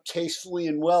done tastefully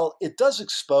and well, it does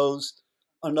expose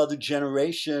another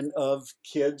generation of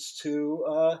kids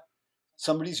to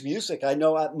somebody's music. I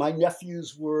know my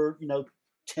nephews were,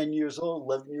 10 years old,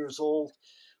 11 years old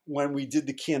when we did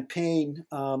the campaign.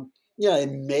 Yeah, I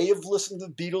may have listened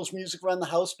to Beatles music around the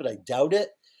house, but I doubt it.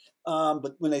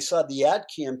 But when they saw the ad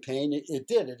campaign, it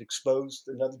did. It exposed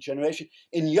another generation.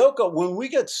 And Yoko, when we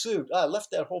got sued, I left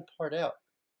that whole part out.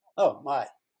 Oh, my.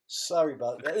 Sorry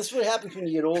about that. This is what happens when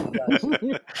you get old, guys.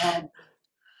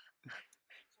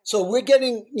 So we're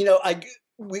getting,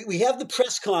 we have the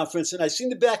press conference, and I seen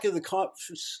the back of the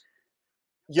conference,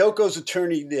 Yoko's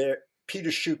attorney there,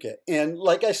 Peter Schuchat. And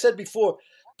like I said before,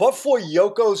 but for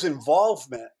Yoko's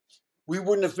involvement, we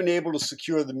wouldn't have been able to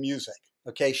secure the music.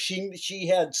 Okay, she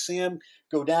had Sam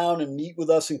go down and meet with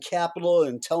us in Capitol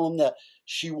and tell him that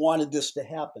she wanted this to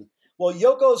happen. Well,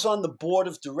 Yoko's on the board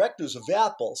of directors of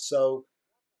Apple, so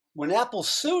when Apple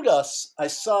sued us, I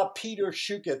saw Peter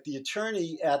Schuchat, the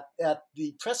attorney, at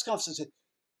the press conference and said,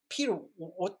 Peter,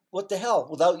 what the hell?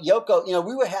 Without Yoko,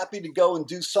 we were happy to go and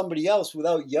do somebody else.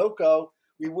 Without Yoko,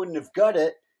 we wouldn't have got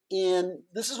it. And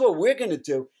this is what we're going to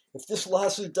do. If this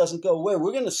lawsuit doesn't go away,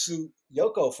 we're going to sue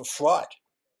Yoko for fraud,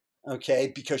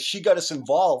 okay? Because she got us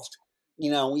involved. We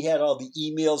had all the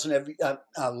emails and every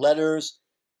letters,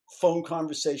 phone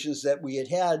conversations that we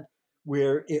had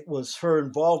where it was her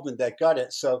involvement that got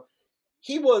it. So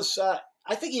he was,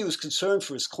 I think he was concerned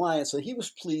for his client, so he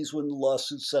was pleased when the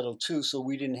lawsuit settled too, so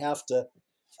we didn't have to,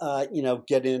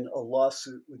 get in a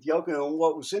lawsuit with Yoko. And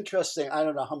what was interesting, I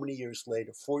don't know how many years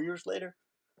later, 4 years later,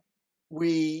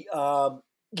 we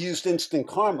used Instant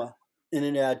Karma in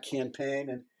an ad campaign,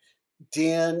 and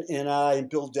Dan and I and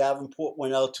Bill Davenport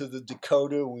went out to the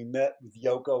Dakota. We met with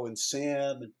Yoko and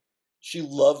Sam, and she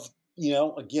loved,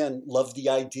 loved the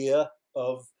idea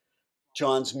of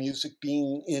John's music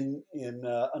being in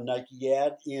a Nike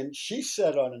ad. And she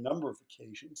said on a number of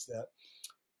occasions that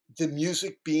the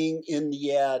music being in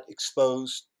the ad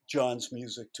exposed John's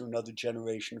music to another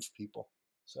generation of people.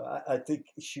 So I think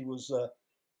she was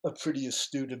a pretty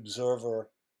astute observer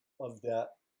of that.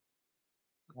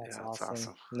 That's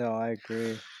awesome. No, I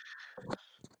agree.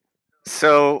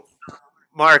 So,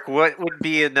 Mark, what would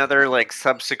be another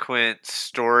subsequent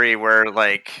story where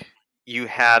you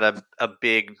had a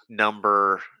big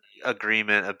number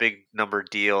agreement, a big number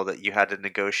deal that you had to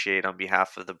negotiate on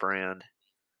behalf of the brand?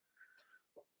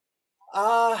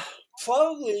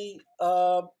 Probably.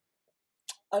 I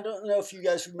don't know if you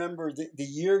guys remember the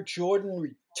year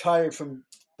Jordan retired from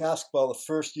basketball. The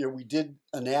first year we did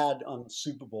an ad on the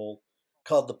Super Bowl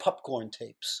called the Popcorn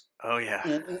Tapes. Oh yeah.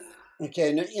 And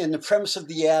the premise of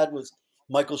the ad was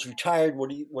Michael's retired.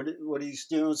 What he's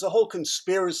doing? It's a whole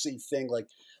conspiracy thing. Like,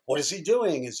 what is he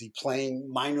doing? Is he playing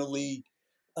minor league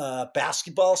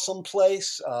basketball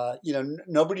someplace?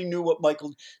 Nobody knew what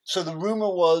Michael. So the rumor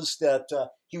was that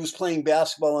he was playing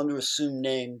basketball under assumed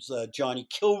names, Johnny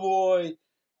Kilroy,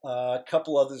 a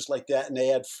couple others like that, and they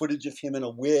had footage of him in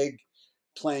a wig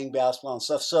playing basketball and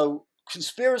stuff. So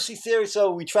conspiracy theory.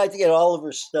 So we tried to get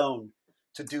Oliver Stone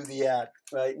to do the ad,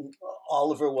 right? And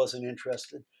Oliver wasn't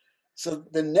interested. So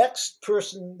the next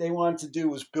person they wanted to do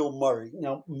was Bill Murray.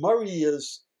 Now, Murray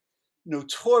is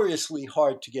notoriously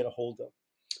hard to get a hold of.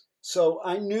 So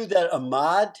I knew that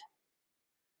Ahmad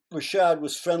Rashad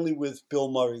was friendly with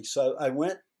Bill Murray. So I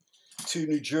went to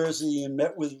New Jersey and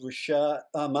met with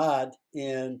Ahmad,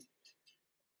 and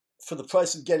for the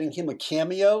price of getting him a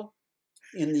cameo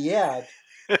in the ad,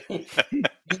 he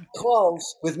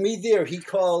calls, with me there, he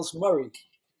calls Murray.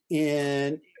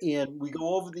 And we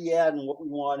go over the ad and what we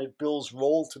wanted Bill's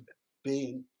role to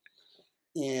be.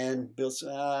 And Bill said,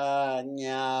 I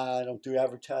don't do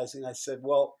advertising. I said,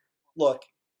 well, look,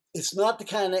 it's not the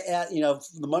kind of ad,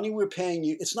 the money we're paying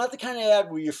you, it's not the kind of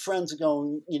ad where your friends are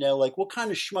going, what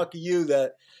kind of schmuck are you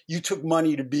that you took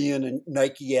money to be in a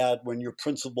Nike ad when your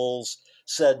principals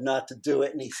said not to do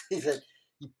it? And he said,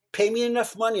 you pay me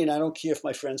enough money and I don't care if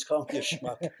my friends call me a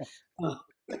schmuck.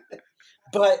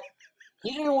 But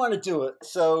he didn't want to do it.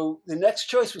 So the next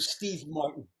choice was Steve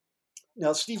Martin.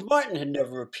 Now, Steve Martin had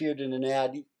never appeared in an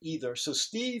ad either. So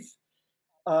Steve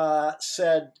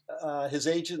said, his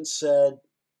agent said,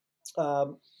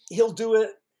 he'll do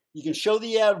it. You can show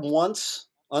the ad once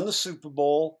on the Super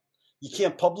Bowl. You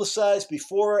can't publicize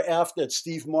before or after that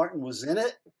Steve Martin was in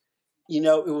it. You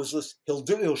know, it was this,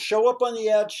 he'll show up on the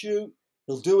ad shoot,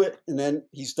 he'll do it, and then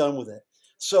he's done with it.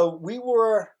 So we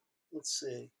were, let's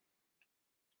see,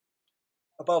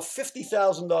 about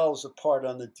 $50,000 apart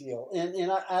on the deal.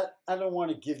 And I don't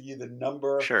want to give you the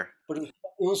number, Sure. but it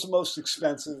was the most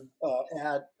expensive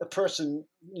ad, a person,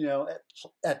 you know,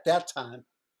 at that time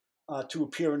to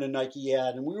appear in a Nike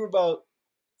ad. And we were about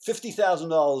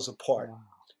 $50,000 apart. Wow.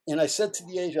 And I said to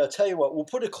the agent, I'll tell you what, we'll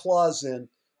put a clause in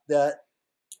that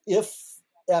if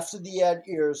after the ad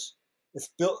airs, if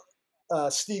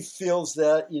Steve feels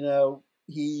that, you know,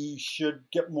 he should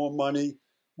get more money,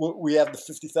 we have the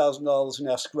 $50,000 in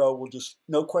escrow. We'll just,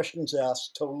 no questions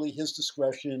asked, totally his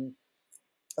discretion.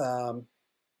 Call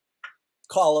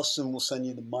us and we'll send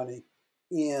you the money.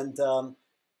 And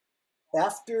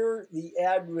after the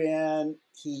ad ran,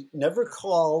 he never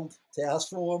called to ask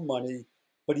for more money,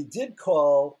 but he did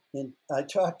call, and I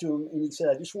talked to him, and he said,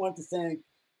 I just wanted to thank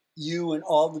you and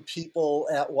all the people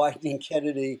at Wieden &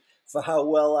 Kennedy for how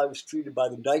well I was treated by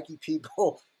the Nike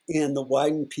people and the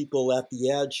Wieden people at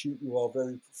the ad shoot. You were all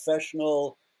very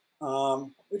professional,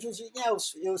 which was, yeah,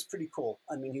 it was pretty cool.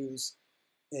 I mean, he was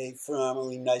a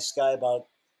phenomenally nice guy about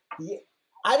it.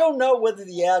 I don't know whether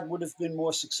the ad would have been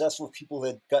more successful if people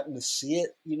had gotten to see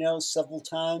it, you know, several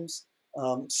times.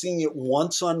 Seeing it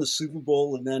once on the Super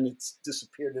Bowl and then it's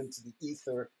disappeared into the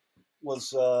ether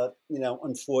was, you know,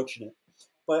 unfortunate.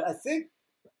 But I think,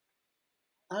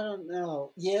 I don't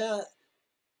know, yeah.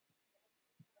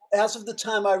 As of the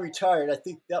time I retired, I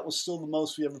think that was still the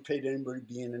most we ever paid anybody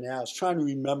being an ad. I was trying to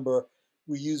remember,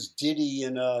 we used Diddy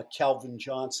in a Calvin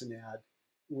Johnson ad.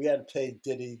 We had to pay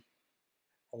Diddy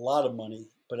a lot of money,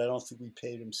 but I don't think we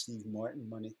paid him Steve Martin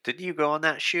money. Did you go on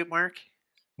that shoot, Mark?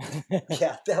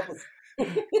 Yeah, that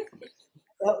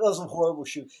was a horrible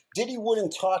shoot. Diddy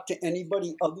wouldn't talk to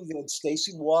anybody other than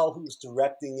Stacey Wall, who was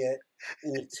directing it,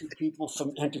 and the two people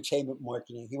from entertainment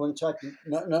marketing. He wouldn't talk to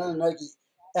none of the Nike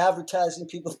advertising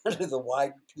people, none of the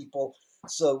Wieden people.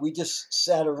 So we just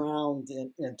sat around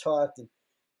and talked. And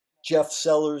Jeff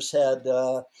Sellers had,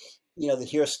 you know, the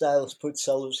hairstylist put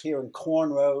Sellers' hair in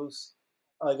cornrows.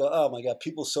 I go, oh my God,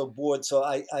 people are so bored. So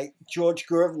George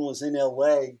Gervin was in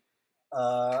LA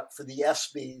for the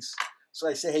ESPYs. So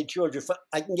I say, hey, George, if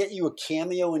I can get you a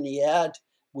cameo in the ad,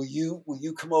 will you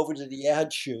come over to the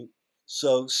ad shoot?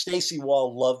 So Stacey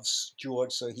Wall loves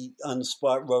George. So he, on the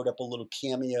spot, wrote up a little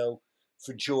cameo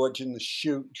for George in the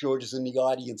shoot. George is in the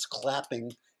audience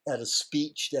clapping at a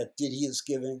speech that Diddy is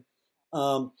giving.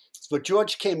 But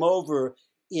George came over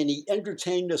and he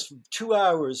entertained us for 2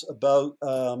 hours about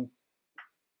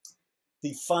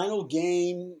the final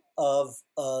game of,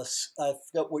 I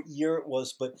forgot what year it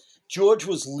was, but George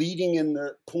was leading in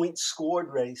the points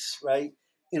scored race, right?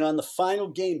 And on the final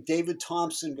game, David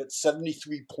Thompson got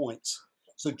 73 points.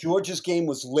 So George's game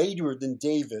was later than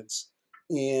David's.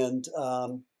 And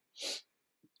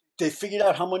they figured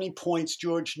out how many points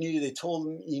George needed. They told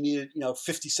him he needed,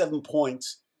 57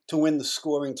 points to win the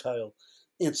scoring title.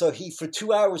 And so for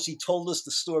 2 hours, he told us the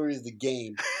story of the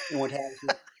game and what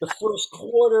happened. The first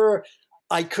quarter,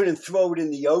 I couldn't throw it in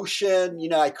the ocean.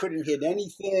 I couldn't hit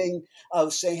anything. I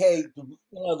was saying, hey,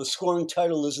 the scoring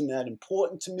title isn't that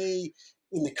important to me.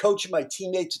 And the coach and my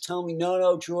teammates are telling me,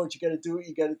 no, George, you got to do it.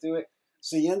 You got to do it.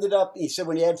 So he said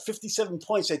when he had 57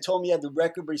 points, they told me he had the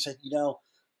record, but he said,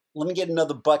 let me get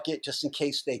another bucket just in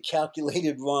case they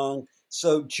calculated wrong.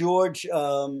 So George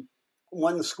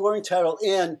won the scoring title.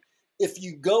 And if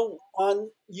you go on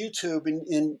YouTube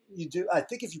and you do, I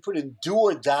think if you put in Do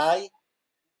or Die,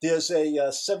 there's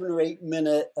a 7 or 8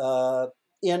 minute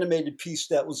animated piece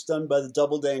that was done by the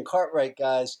Doubleday and Cartwright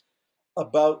guys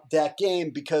about that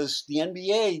game, because the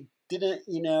NBA didn't,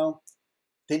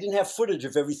 they didn't have footage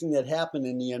of everything that happened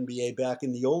in the NBA back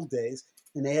in the old days.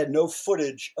 And they had no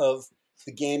footage of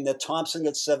the game that Thompson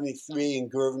got 73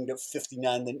 and Gervin got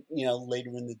 59, then,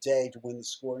 later in the day to win the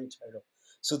scoring title.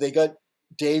 So they got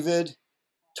David,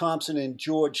 Thompson, and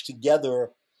George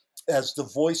together as the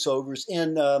voiceovers,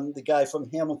 and the guy from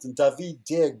Hamilton, David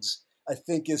Diggs, I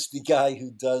think is the guy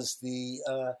who does the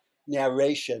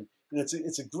narration. And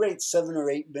it's a great 7 or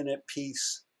 8 minute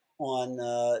piece on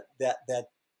that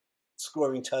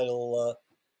scoring title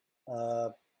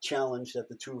challenge that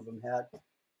the two of them had.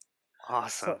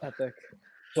 Awesome. So epic.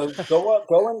 So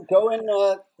go in,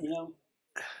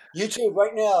 YouTube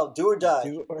right now. Do or Die.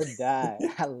 Do or Die.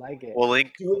 I like it. We'll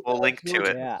link to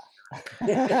it.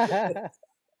 Yeah.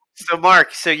 So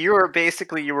Mark, so you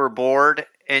were bored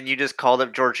and you just called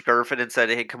up George Gervin and said,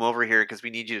 "Hey, come over here because we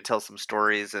need you to tell some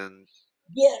stories and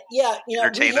Yeah. We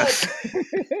entertain had, us."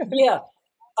 yeah.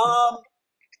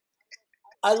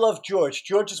 I love George.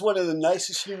 George is one of the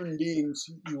nicest human beings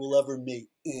you will ever meet.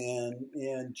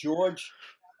 And George,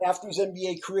 after his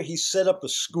NBA career, he set up a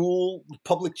school,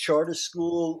 public charter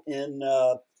school in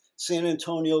San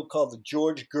Antonio called the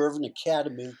George Gervin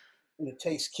Academy, and it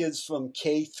takes kids from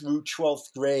K through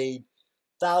 12th grade,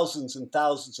 thousands and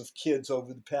thousands of kids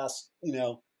over the past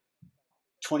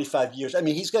 25 years. I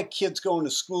mean, he's got kids going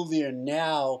to school there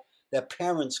now that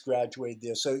parents graduate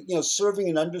there. So, serving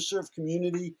an underserved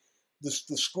community, the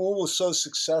school was so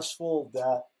successful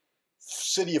that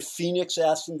city of Phoenix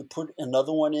asked him to put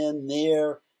another one in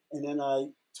there. And then I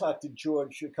talked to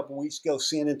George a couple of weeks ago.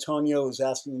 San Antonio was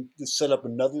asking him to set up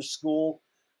another school.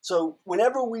 So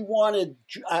whenever we wanted,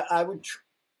 I would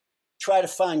try to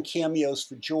find cameos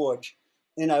for George.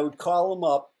 And I would call him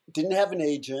up, didn't have an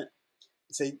agent,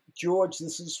 say, George,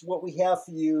 this is what we have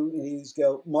for you. And he'd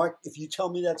go, Mark, if you tell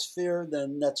me that's fair,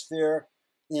 then that's fair.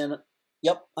 And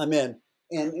yep, I'm in.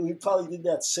 And we probably did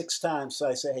that 6 times. So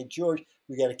I said, hey, George,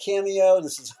 we got a cameo.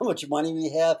 This is how much money we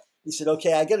have. He said,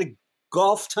 okay, I got a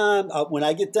golf time. When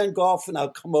I get done golfing, I'll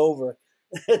come over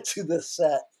to the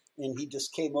set. And he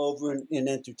just came over and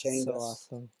entertained us.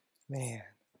 Awesome. Man.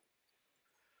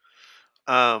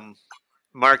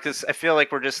 Mark, I feel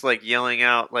like we're just like yelling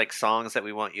out like songs that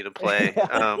we want you to play.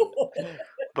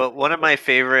 But one of my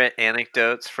favorite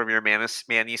anecdotes from your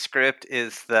manuscript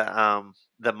is the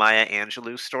Maya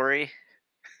Angelou story.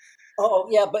 Oh,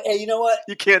 yeah, but hey, you know what?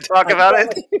 You can't talk about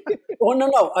it? Oh,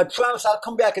 no. I promise I'll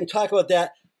come back and talk about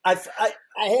that. I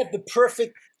have the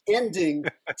perfect ending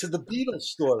to the Beatles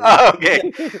story. Oh,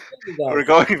 okay. We're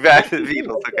going back to the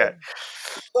Beatles. Okay.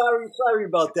 Sorry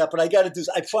about that, but I got to do.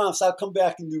 I promise I'll come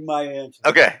back and do my answer.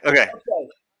 Okay.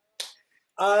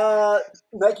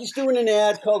 Nike's doing an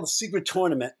ad called The Secret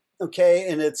Tournament. Okay,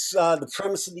 and it's the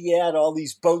premise of the ad. All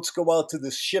these boats go out to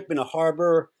this ship in a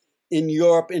harbor in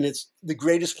Europe, and it's the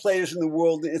greatest players in the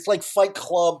world. It's like Fight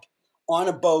Club on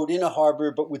a boat in a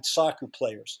harbor, but with soccer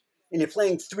players, and they're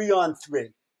playing 3-on-3.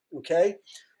 Okay,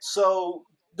 so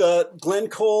the Glenn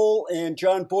Cole and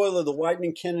John Boyler, the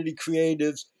Wieden & Kennedy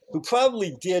creatives, who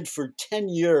probably did for 10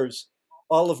 years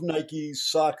all of Nike's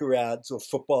soccer ads or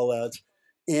football ads,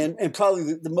 and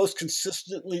probably the most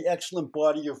consistently excellent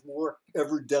body of work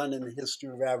ever done in the history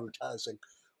of advertising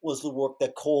was the work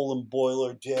that Cole and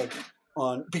Boyler did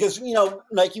on, because,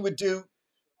 Nike would do,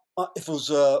 if it was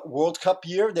a World Cup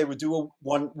year, they would do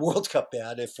one World Cup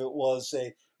ad. If it was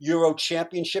a Euro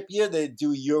Championship year, they'd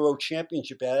do a Euro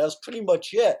Championship ad. That was pretty much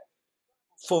it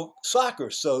for soccer.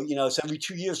 So, it's every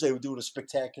 2 years they would do a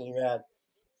spectacular ad.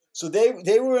 So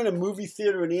they were in a movie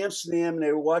theater in Amsterdam, and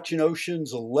they were watching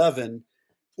Ocean's 11,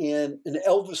 and an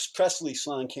Elvis Presley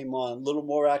song came on, a little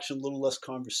more action, a little less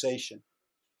conversation.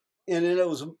 And then it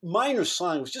was a minor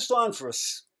song. It was just on for a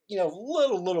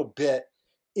little bit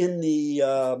in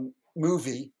the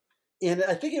movie. And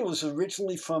I think it was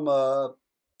originally from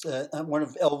one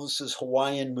of Elvis's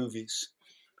Hawaiian movies.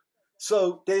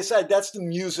 So they decided that's the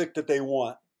music that they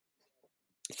want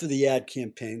for the ad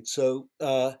campaign. So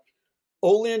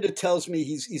Olander tells me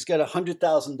he's got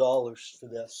 $100,000 for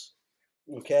this.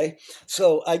 Okay,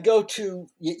 so I go to,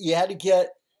 you had to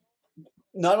get,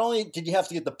 not only did you have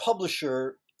to get the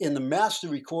publisher in the master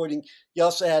recording, you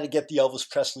also had to get the Elvis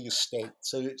Presley estate.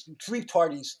 So it's 3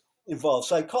 parties involved.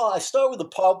 So I start with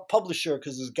the publisher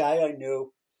because this guy I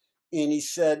knew, and he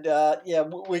said, yeah,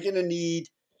 we're going to need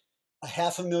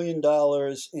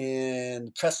 $500,000, and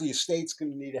the Presley estate's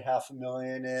going to need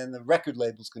 $500,000, and the record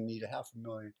label's going to need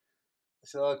 $500,000. I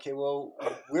said, okay, well,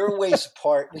 we're a ways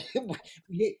apart.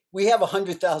 We have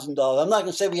 $100,000. I'm not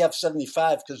going to say we have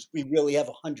 75 because we really have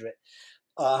 100.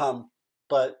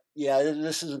 But yeah,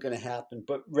 this isn't going to happen.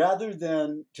 But rather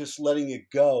than just letting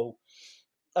it go,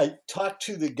 I talked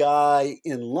to the guy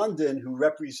in London who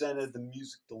represented the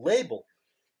label.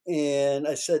 And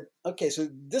I said, okay, so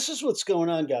this is what's going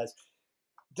on, guys.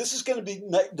 This is going to be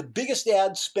the biggest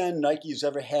ad spend Nike has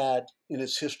ever had in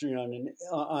its history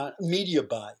on media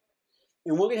buy.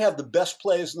 And we're going to have the best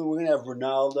players, and we're going to have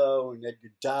Ronaldo and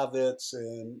Edgar Davids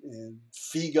and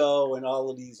Figo and all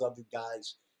of these other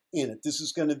guys in it. This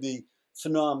is going to be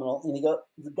phenomenal. And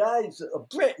the guy's a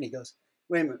Brit, and he goes,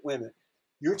 wait a minute.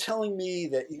 You're telling me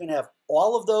that you're going to have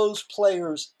all of those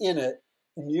players in it,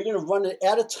 and you're going to run it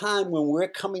at a time when we're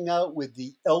coming out with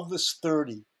the Elvis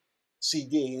 30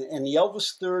 CD. And the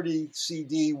Elvis 30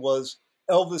 CD was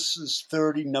Elvis's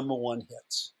 30 #1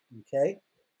 hits. Okay?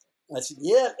 I said,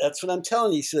 yeah, that's what I'm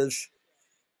telling you. He says,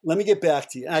 let me get back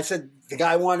to you. And I said, the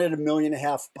guy wanted $1.5 million,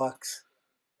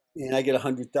 and I get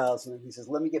 100,000. And he says,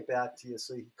 let me get back to you.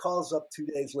 So he calls up 2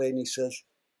 days later and he says,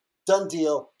 done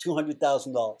deal,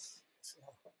 $200,000.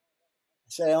 I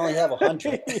said, I only have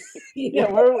 100.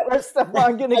 Yeah, where's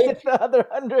Stefan gonna get the other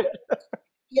 100?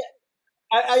 Yeah,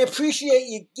 I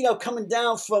appreciate you, coming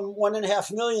down from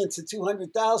 $1.5 million to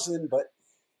 200,000, but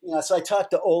so I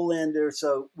talked to Olander,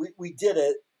 so we did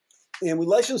it, and we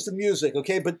licensed the music,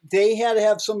 okay, but they had to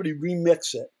have somebody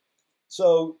remix it.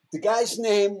 So the guy's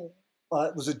name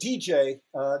was a DJ,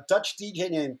 Dutch DJ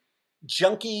named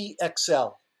Junkie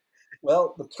XL.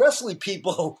 Well, the Presley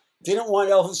people didn't want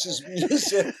Elvis's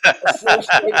music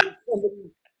associated with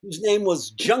somebody whose name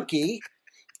was Junkie,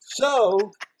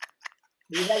 so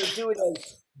we had to do it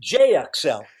as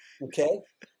JXL. Okay,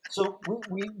 so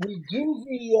we do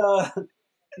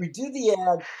the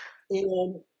ad,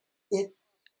 and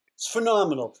it's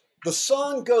phenomenal. The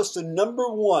song goes to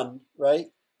 #1,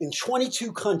 right, in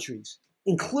 22 countries,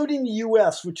 including the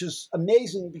U.S., which is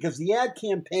amazing because the ad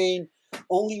campaign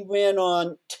only ran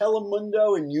on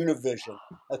Telemundo and Univision.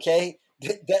 Okay,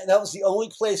 that was the only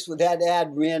place where that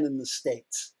ad ran in the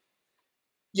States.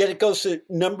 Yet it goes to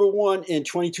 #1 in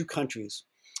 22 countries.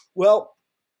 Well,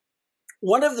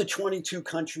 one of the 22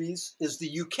 countries is the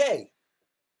UK.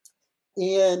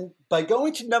 And by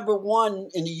going to #1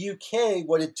 in the UK,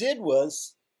 what it did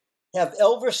was have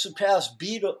Elvis surpass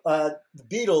the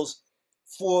Beatles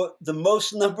for the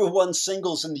most #1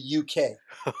 singles in the UK.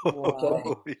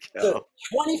 Okay? So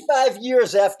 25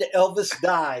 years after Elvis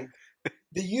died,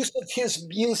 the use of his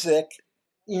music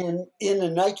in a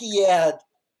Nike ad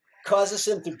causes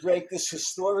him to break this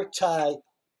historic tie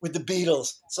with the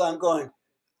Beatles. So I'm going,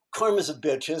 karma's a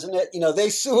bitch, isn't it? They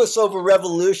sue us over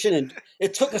Revolution, and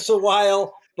it took us a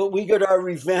while, but we got our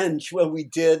revenge when we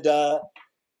did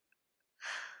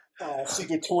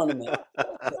Secret Tournament.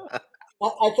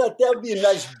 I thought that would be a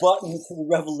nice button to the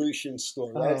Revolution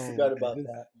story. I forgot about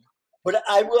that. But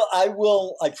I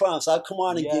promise, I'll come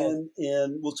on again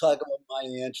and we'll talk about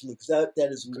Maya Angelou, because that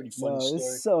is a pretty funny story.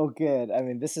 It's so good. I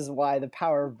mean, this is why the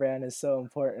power of brand is so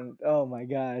important. Oh my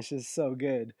gosh, it's so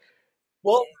good.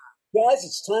 Well, guys,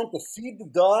 it's time to feed the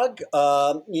dog.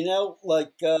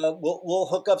 We'll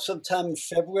hook up sometime in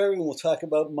February and we'll talk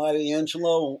about Maya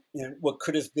Angelou and what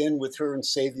could have been with her and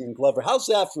Savion Glover. How's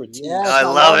that for a team? Yes, I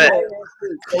love it.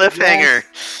 Cliffhanger.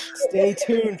 Stay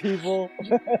tuned, people.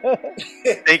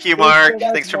 Thank you, Mark.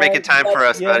 Thanks for making time for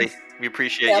us, buddy. We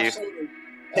appreciate you.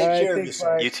 Take care of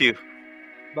yourself. You too.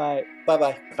 Bye.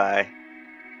 Bye-bye. Bye.